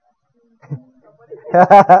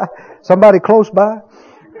 Somebody close by?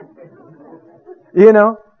 You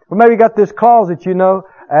know, or maybe you got this closet, you know,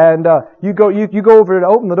 and you go over to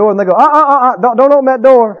open the door, and they go, don't open that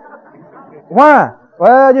door. Why?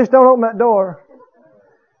 Well, just don't open that door.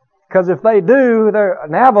 Because if they do,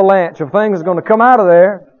 an avalanche of things is going to come out of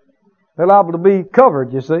there. They're liable to be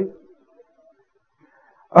covered, you see.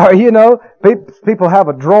 Or, you know, people have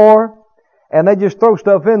a drawer, and they just throw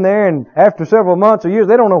stuff in there, and after several months or years,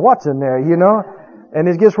 they don't know what's in there, you know. And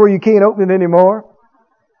it gets where you can't open it anymore.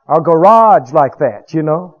 Or garage like that, you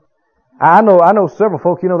know. I know several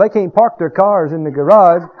folk, you know, they can't park their cars in the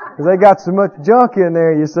garage because they got so much junk in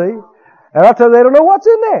there, you see. And I tell you, they don't know what's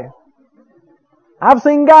in there. I've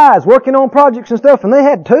seen guys working on projects and stuff, and they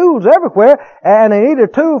had tools everywhere, and they needed a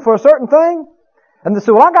tool for a certain thing. And they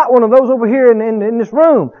said, well, I got one of those over here in this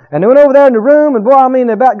room. And they went over there in the room, and boy, I mean,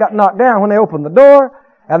 they about got knocked down when they opened the door.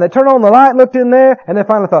 And they turned on the light and looked in there, and they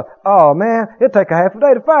finally thought, oh man, it'll take a half a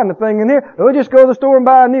day to find the thing in here. We'll just go to the store and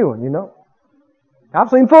buy a new one, you know. I've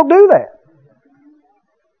seen folk do that.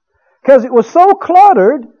 Because it was so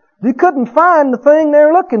cluttered, you couldn't find the thing they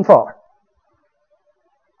were looking for.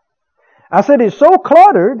 I said it's so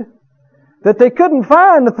cluttered that they couldn't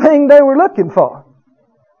find the thing they were looking for.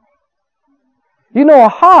 You know, a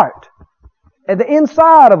heart at the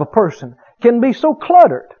inside of a person can be so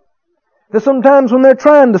cluttered that sometimes when they're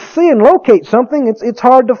trying to see and locate something, it's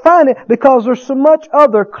hard to find it because there's so much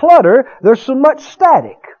other clutter, there's so much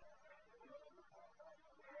static.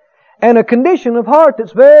 And a condition of heart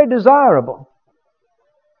that's very desirable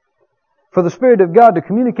for the Spirit of God to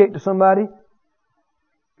communicate to somebody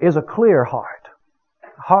is a clear heart.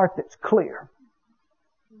 A heart that's clear.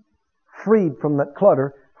 Freed from that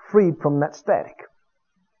clutter, freed from that static.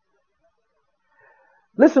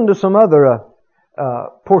 Listen to some other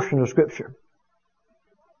portions of Scripture.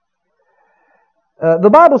 The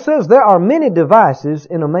Bible says there are many devices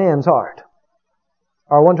in a man's heart.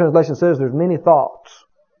 Or one translation says there's many thoughts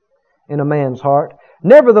in a man's heart.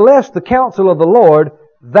 Nevertheless, the counsel of the Lord,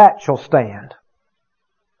 that shall stand.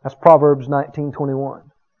 That's Proverbs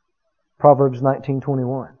 19:21. Proverbs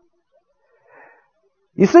 19:21.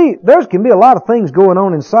 You see, there can be a lot of things going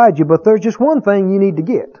on inside you, but there's just one thing you need to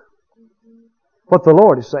get. What the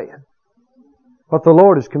Lord is saying. What the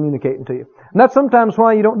Lord is communicating to you. And that's sometimes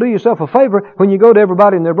why you don't do yourself a favor when you go to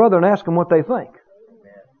everybody and their brother and ask them what they think.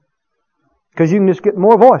 Because you can just get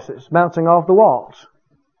more voices bouncing off the walls.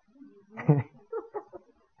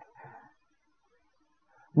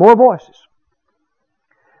 More voices.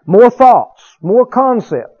 More thoughts. More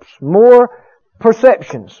concepts. More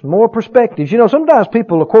perceptions. More perspectives. You know, sometimes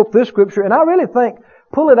people will quote this scripture and I really think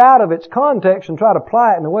pull it out of its context and try to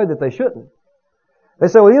apply it in a way that they shouldn't. They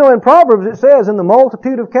say, well, you know, in Proverbs it says, in the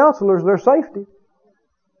multitude of counselors there's safety.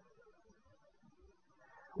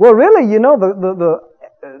 Well, really, you know,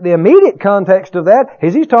 the immediate context of that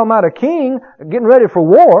is he's talking about a king getting ready for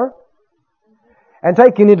war and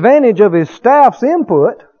taking advantage of his staff's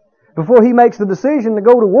input before he makes the decision to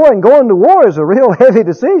go to war. And going to war is a real heavy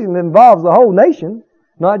decision that involves the whole nation,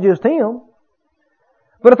 not just him.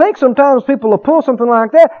 But I think sometimes people will pull something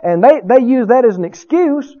like that and they use that as an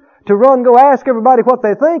excuse to run, go ask everybody what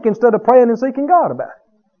they think instead of praying and seeking God about it.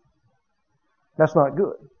 That's not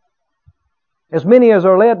good. As many as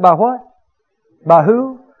are led by what? By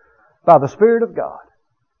who? By the Spirit of God.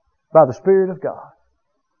 By the Spirit of God.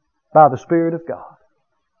 By the Spirit of God.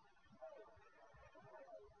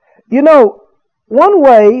 You know, one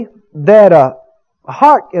way that a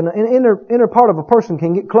heart and an inner part of a person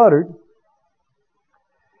can get cluttered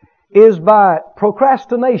is by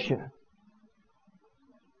procrastination.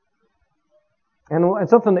 And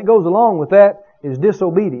something that goes along with that is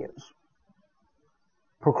disobedience.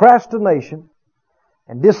 Procrastination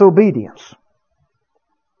and disobedience.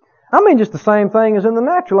 I mean, just the same thing as in the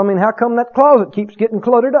natural. I mean, how come that closet keeps getting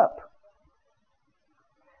cluttered up?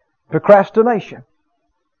 Procrastination.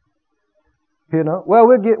 You know, well,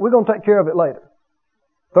 we're going to take care of it later.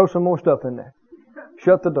 Throw some more stuff in there.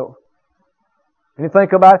 Shut the door. And you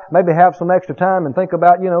think about it, maybe have some extra time and think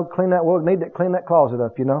about, you know, clean that closet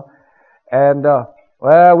up, you know. And,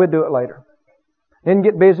 well, we'll do it later. Then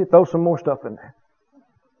get busy, throw some more stuff in there.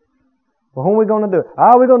 Well, when are we going to do it?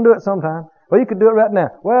 We're going to do it sometime. Well, you could do it right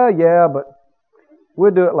now. Well, yeah, but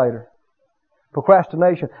we'll do it later.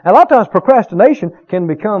 Procrastination. And a lot of times procrastination can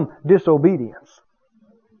become disobedience.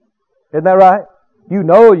 Isn't that right? You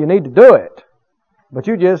know you need to do it, but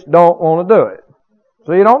you just don't want to do it.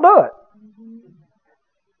 So you don't do it.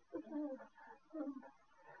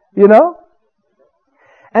 You know?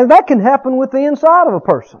 And that can happen with the inside of a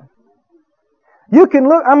person. You can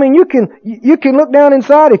look, you can look down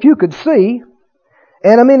inside if you could see.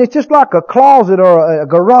 And I mean, it's just like a closet or a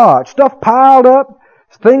garage. Stuff piled up.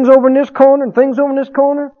 Things over in this corner and things over in this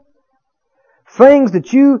corner. Things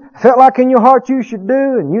that you felt like in your heart you should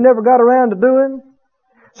do and you never got around to doing.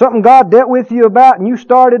 Something God dealt with you about and you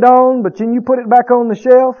started on, but then you put it back on the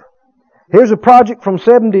shelf. Here's a project from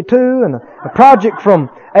 72 and a project from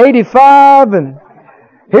 85 and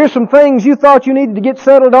here's some things you thought you needed to get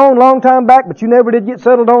settled on a long time back, but you never did get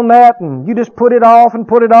settled on that, and you just put it off, and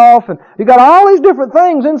you got all these different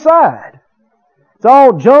things inside. It's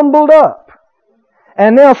all jumbled up.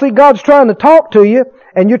 And now, see, God's trying to talk to you,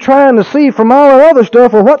 and you're trying to see from all the other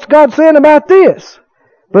stuff, well, what's God saying about this?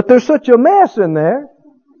 But there's such a mess in there,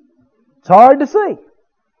 it's hard to see.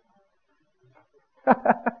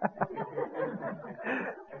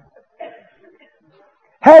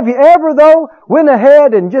 Have you ever, though, went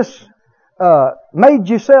ahead and just made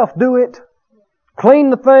yourself do it?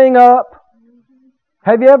 Clean the thing up?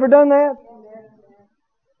 Have you ever done that?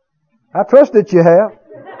 I trust that you have.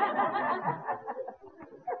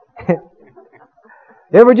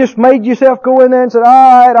 Ever just made yourself go in there and said,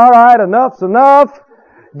 all right, enough's enough.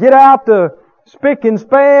 Get out the spick and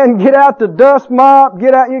span, get out the dust mop,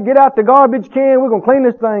 get out the garbage can, we're going to clean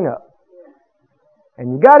this thing up.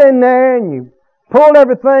 And you got in there and you pulled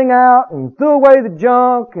everything out and threw away the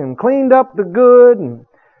junk and cleaned up the good and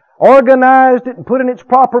organized it and put it in its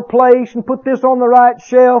proper place and put this on the right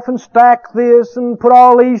shelf and stacked this and put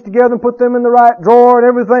all these together and put them in the right drawer and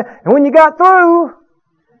everything. And when you got through,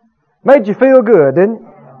 made you feel good, didn't it?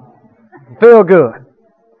 Feel good.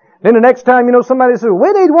 Then the next time, somebody says,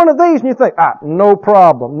 we need one of these, and you think, no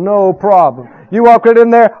problem, no problem. You walk right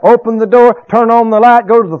in there, open the door, turn on the light,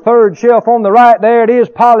 go to the third shelf on the right, there it is,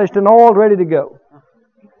 polished and oiled, ready to go.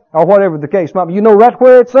 Or whatever the case might be. You know right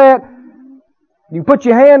where it's at. You put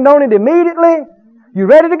your hand on it immediately, you're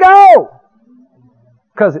ready to go.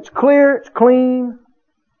 Because it's clear, it's clean.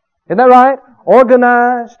 Isn't that right?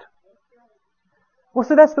 Organized. Well,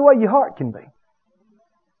 see, that's the way your heart can be.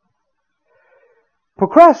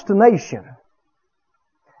 Procrastination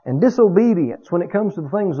and disobedience when it comes to the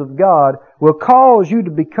things of God will cause you to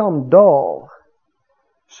become dull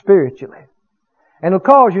spiritually. And it'll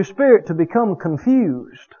cause your spirit to become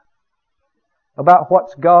confused about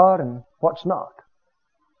what's God and what's not.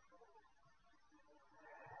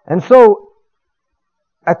 And so,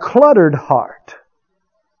 a cluttered heart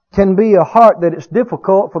can be a heart that it's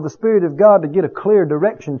difficult for the Spirit of God to get a clear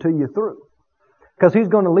direction to you through. Because He's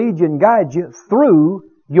going to lead you and guide you through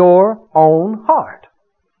your own heart.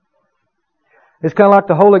 It's kind of like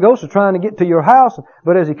the Holy Ghost is trying to get to your house,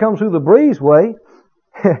 but as He comes through the breezeway,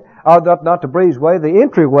 or not the breezeway, the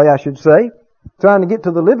entryway I should say, trying to get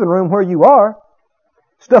to the living room where you are,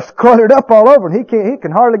 stuff's cluttered up all over and he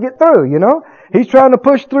can hardly get through, He's trying to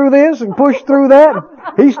push through this and push through that.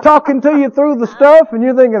 He's talking to you through the stuff and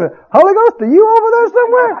you're thinking, Holy Ghost, are you over there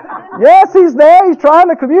somewhere? Yes, He's there. He's trying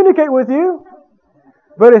to communicate with you.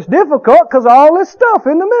 But it's difficult because of all this stuff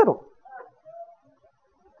in the middle.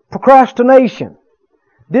 Procrastination.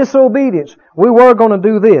 Disobedience. We were going to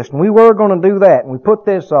do this and we were going to do that and we put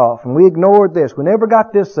this off and we ignored this. We never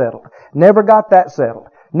got this settled. Never got that settled.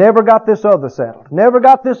 Never got this other settled. Never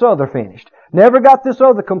got this other finished. Never got this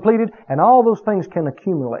other completed. And all those things can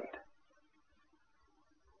accumulate.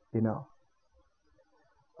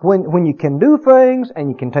 When you can do things and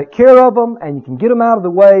you can take care of them and you can get them out of the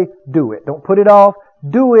way, do it. Don't put it off.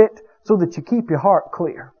 Do it so that you keep your heart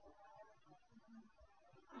clear.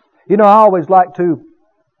 I always like to,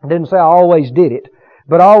 I didn't say I always did it,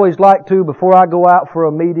 but I always like to, before I go out for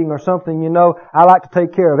a meeting or something, I like to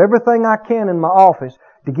take care of everything I can in my office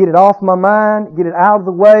to get it off my mind, get it out of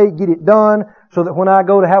the way, get it done, so that when I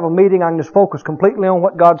go to have a meeting, I can just focus completely on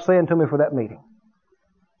what God's saying to me for that meeting.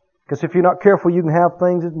 Because if you're not careful, you can have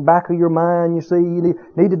things in the back of your mind. You see, you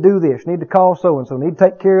need to do this, need to call so-and-so, need to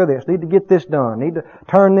take care of this, need to get this done, need to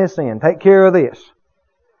turn this in, take care of this.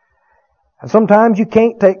 And sometimes you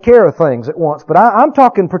can't take care of things at once. But I'm not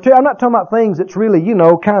talking about things that's really,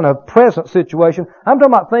 kind of present situation. I'm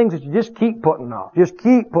talking about things that you just keep putting off. Just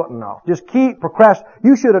keep putting off. Just keep procrastinating.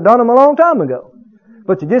 You should have done them a long time ago.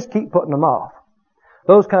 But you just keep putting them off.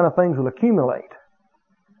 Those kind of things will accumulate.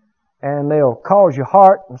 And they'll cause your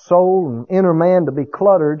heart and soul and inner man to be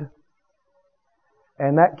cluttered.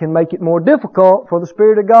 And that can make it more difficult for the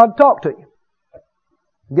Spirit of God to talk to you.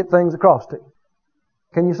 Get things across to you.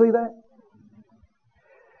 Can you see that?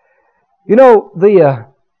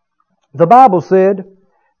 The Bible said,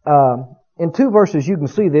 in two verses you can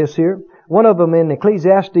see this here. One of them in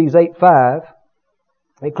Ecclesiastes 8:5.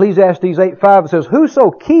 Ecclesiastes 8:5 says,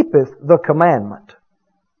 whoso keepeth the commandment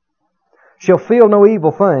shall feel no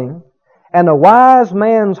evil thing, and a wise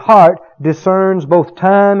man's heart discerns both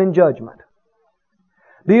time and judgment.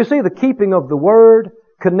 Do you see the keeping of the Word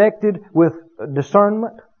connected with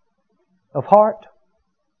discernment of heart?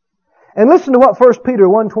 And listen to what 1 Peter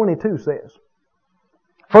 1:22 says.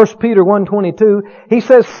 1 Peter 1:22, he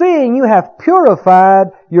says, seeing you have purified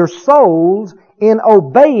your souls in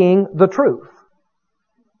obeying the truth.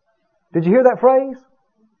 Did you hear that phrase?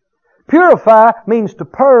 Purify means to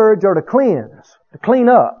purge or to cleanse, to clean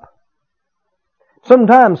up.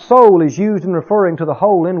 Sometimes soul is used in referring to the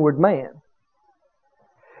whole inward man.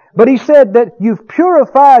 But he said that you've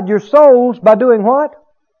purified your souls by doing what?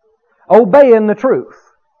 Obeying the truth.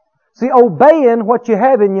 See, obeying what you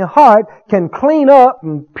have in your heart can clean up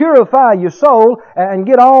and purify your soul and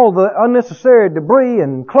get all the unnecessary debris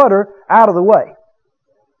and clutter out of the way.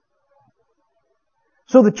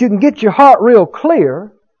 So that you can get your heart real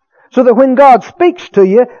clear, so that when God speaks to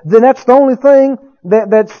you, then that's the only thing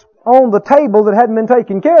that's on the table that hadn't been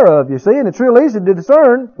taken care of, you see, and it's real easy to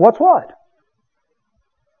discern what's what.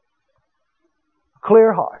 A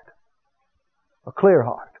clear heart. A clear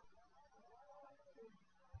heart.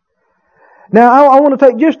 Now, I want to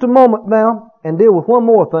take just a moment now and deal with one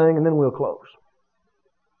more thing and then we'll close.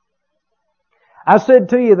 I said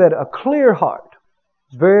to you that a clear heart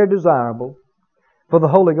is very desirable for the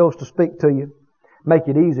Holy Ghost to speak to you, make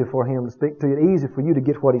it easy for Him to speak to you, easy for you to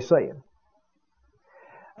get what He's saying.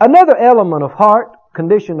 Another element of heart,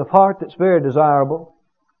 condition of heart that's very desirable,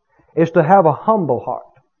 is to have a humble heart.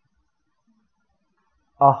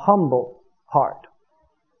 A humble heart.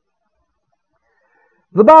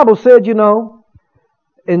 The Bible said, you know,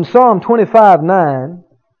 in Psalm 25:9,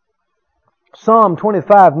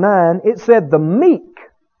 it said, the meek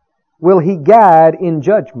will He guide in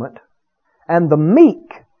judgment, and the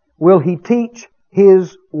meek will He teach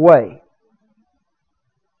His way.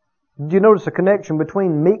 Did you notice a connection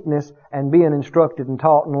between meekness and being instructed and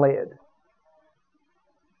taught and led?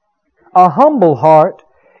 A humble heart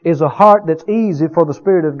is a heart that's easy for the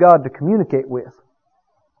Spirit of God to communicate with.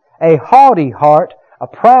 A haughty heart, a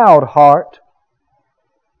proud heart,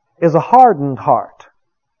 is a hardened heart.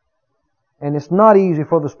 And it's not easy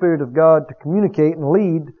for the Spirit of God to communicate and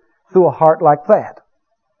lead through a heart like that.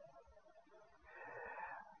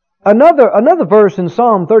 Another verse in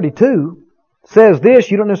Psalm 32 says this.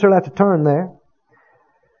 You don't necessarily have to turn there.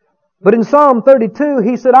 But in Psalm 32,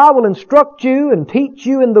 He said, I will instruct you and teach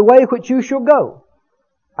you in the way which you shall go.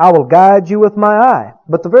 I will guide you with my eye.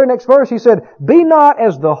 But the very next verse He said, be not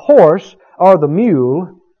as the horse or the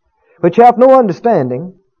mule, which have no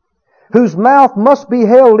understanding, whose mouth must be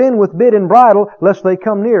held in with bit and bridle, lest they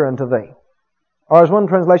come near unto thee. Or as one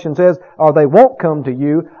translation says, or they won't come to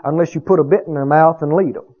you unless you put a bit in their mouth and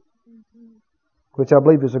lead them. Which I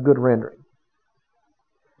believe is a good rendering.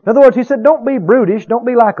 In other words, He said, don't be brutish, don't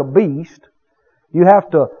be like a beast. You have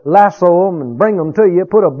to lasso them and bring them to you,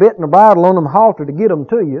 put a bit and a bridle on them, halter to get them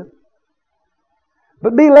to you.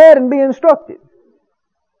 But be led and be instructed.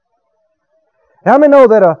 How many know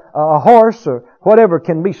that a horse or whatever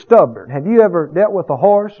can be stubborn? Have you ever dealt with a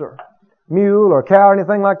horse or mule or cow or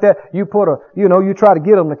anything like that? You try to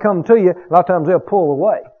get them to come to you. A lot of times they'll pull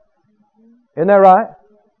away. Isn't that right?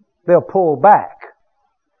 They'll pull back.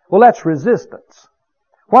 Well, that's resistance.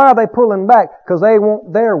 Why are they pulling back? Because they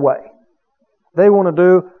want their way. They want to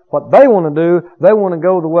do what they want to do. They want to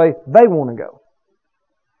go the way they want to go.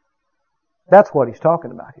 That's what He's talking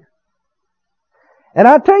about here. And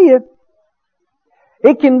I tell you,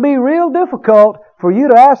 it can be real difficult for you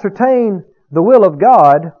to ascertain the will of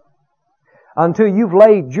God until you've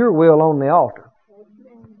laid your will on the altar.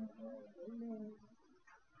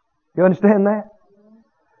 You understand that?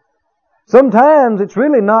 Sometimes it's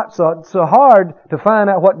really not so hard to find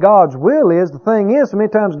out what God's will is. The thing is, so many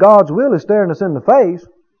times God's will is staring us in the face,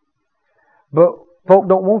 but folk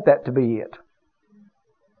don't want that to be it.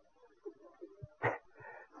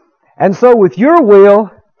 And so with your will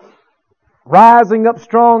rising up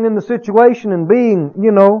strong in the situation and being,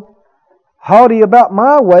 haughty about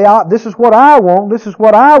my way, this is what I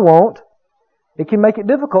want, it can make it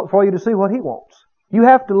difficult for you to see what He wants. You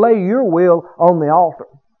have to lay your will on the altar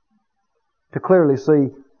to clearly see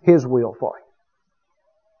His will for you.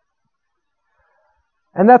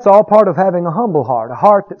 And that's all part of having a humble heart. A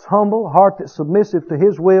heart that's humble, a heart that's submissive to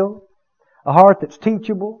His will, a heart that's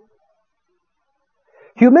teachable.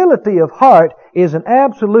 Humility of heart is an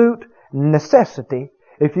absolute necessity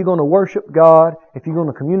if you're going to worship God, if you're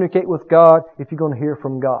going to communicate with God, if you're going to hear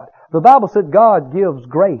from God. The Bible said God gives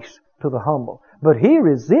grace to the humble, but He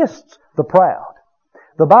resists the proud.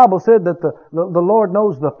 The Bible said that the Lord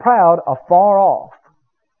knows the proud afar off.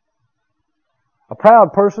 A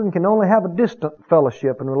proud person can only have a distant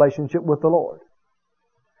fellowship and relationship with the Lord.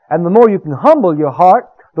 And the more you can humble your heart,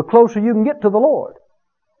 the closer you can get to the Lord.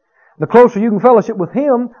 The closer you can fellowship with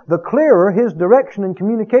Him, the clearer His direction and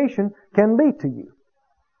communication can be to you.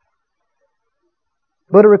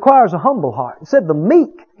 But it requires a humble heart. It said the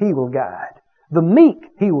meek He will guide. The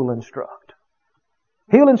meek He will instruct.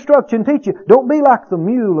 He'll instruct you and teach you. Don't be like the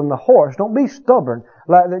mule and the horse. Don't be stubborn.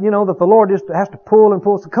 Like, that the Lord just has to pull and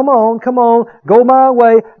pull. So come on, go my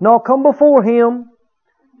way. No, come before Him.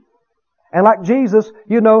 And like Jesus,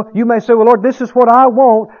 you may say, well, Lord, this is what I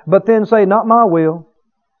want. But then say, not my will,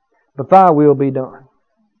 but Thy will be done.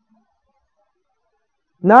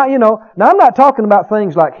 Now, I'm not talking about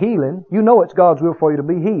things like healing. You know it's God's will for you to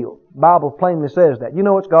be healed. The Bible plainly says that. You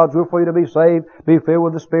know it's God's will for you to be saved, be filled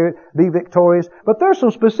with the Spirit, be victorious. But there's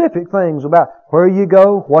some specific things about where you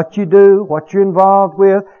go, what you do, what you're involved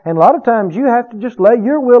with. And a lot of times you have to just lay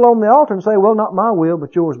your will on the altar and say, well, not my will,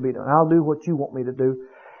 but yours be done. I'll do what you want me to do.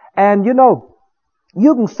 And you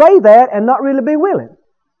can say that and not really be willing.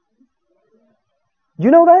 Do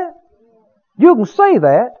you know that? You can say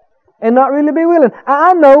that and not really be willing.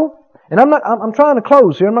 I know, and I'm trying to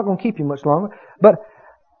close here. I'm not going to keep you much longer. But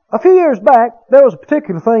a few years back, there was a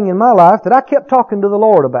particular thing in my life that I kept talking to the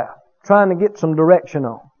Lord about, trying to get some direction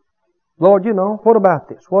on. Lord, what about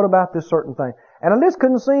this? What about this certain thing? And I just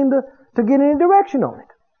couldn't seem to get any direction on it.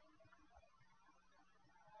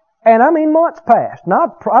 And months passed. And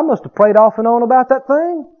I must have prayed off and on about that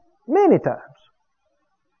thing many times.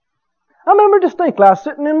 I remember distinctly, I was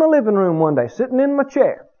sitting in my living room one day, sitting in my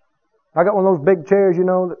chair. I got one of those big chairs,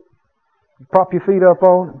 that Prop your feet up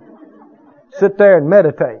on. Sit there and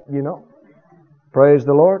meditate, you know. Praise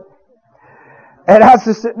the Lord. And I was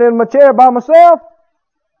just sitting in my chair by myself,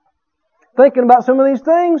 thinking about some of these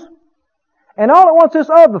things. And all at once, this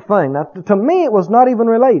other thing. Now, to me, it was not even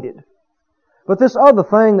related. But this other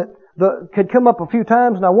thing that had come up a few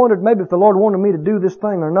times, and I wondered maybe if the Lord wanted me to do this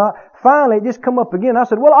thing or not. Finally, it just come up again. I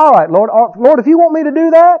said, well, all right, Lord. Lord, if you want me to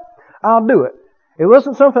do that, I'll do it. It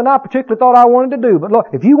wasn't something I particularly thought I wanted to do. But Lord,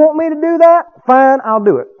 if you want me to do that, fine, I'll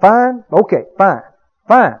do it. Fine? Okay, fine.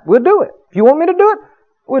 Fine. We'll do it. If you want me to do it,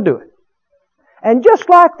 we'll do it. And just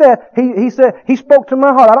like that, he said, he spoke to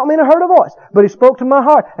my heart. I don't mean I heard a voice, but he spoke to my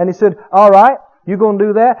heart. And he said, all right, you're going to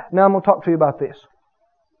do that. Now I'm going to talk to you about this.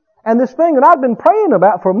 And this thing that I'd been praying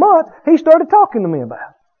about for months, he started talking to me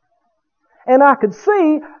about. And I could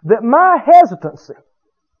see that my hesitancy,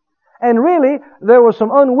 and really there was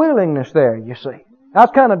some unwillingness there, you see. I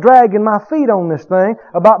was kind of dragging my feet on this thing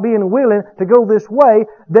about being willing to go this way,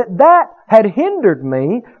 that had hindered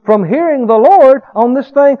me from hearing the Lord on this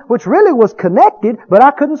thing, which really was connected, but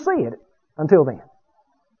I couldn't see it until then.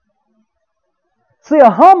 See, a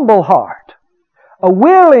humble heart, a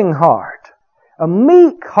willing heart, a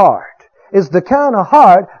meek heart is the kind of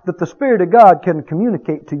heart that the Spirit of God can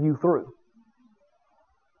communicate to you through.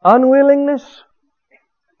 Unwillingness,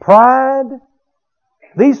 pride,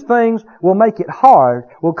 these things will make it hard,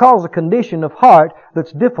 will cause a condition of heart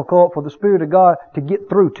that's difficult for the Spirit of God to get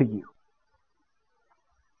through to you.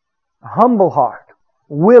 A humble heart,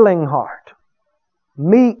 willing heart,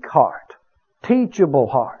 meek heart, teachable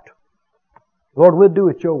heart. Lord, we'll do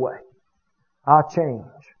it your way. I'll change.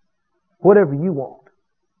 Whatever you want.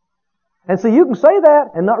 And so you can say that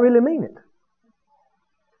and not really mean it.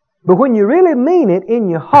 But when you really mean it in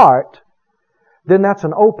your heart, then that's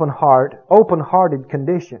an open heart, open-hearted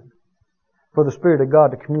condition for the Spirit of God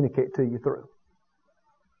to communicate to you through.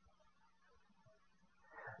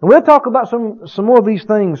 And we'll talk about some more of these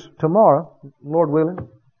things tomorrow, Lord willing.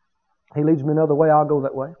 He leads me another way, I'll go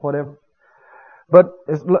that way, whatever. But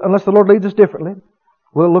unless the Lord leads us differently,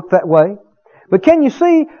 we'll look that way. But can you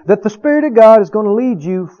see that the Spirit of God is going to lead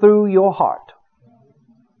you through your heart?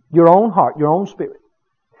 Your own heart, your own spirit.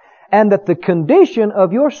 And that the condition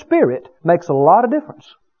of your spirit makes a lot of difference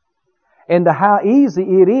into how easy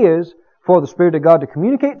it is for the Spirit of God to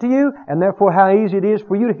communicate to you, and therefore how easy it is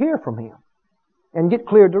for you to hear from Him and get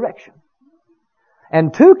clear direction.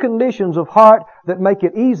 And two conditions of heart that make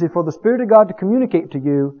it easy for the Spirit of God to communicate to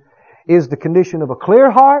you is the condition of a clear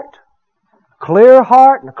heart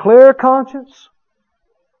and a clear conscience,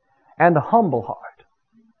 and a humble heart,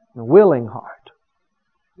 and a willing heart.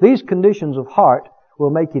 These conditions of heart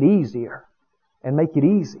will make it easier and make it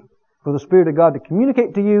easy for the Spirit of God to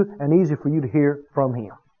communicate to you and easy for you to hear from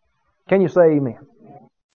Him. Can you say amen?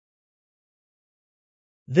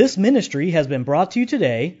 This ministry has been brought to you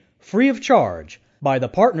today free of charge by the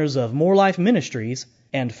partners of More Life Ministries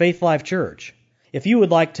and Faith Life Church. If you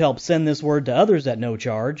would like to help send this word to others at no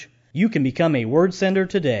charge, you can become a word sender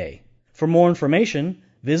today. For more information,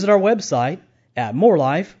 visit our website at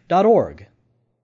morelife.org.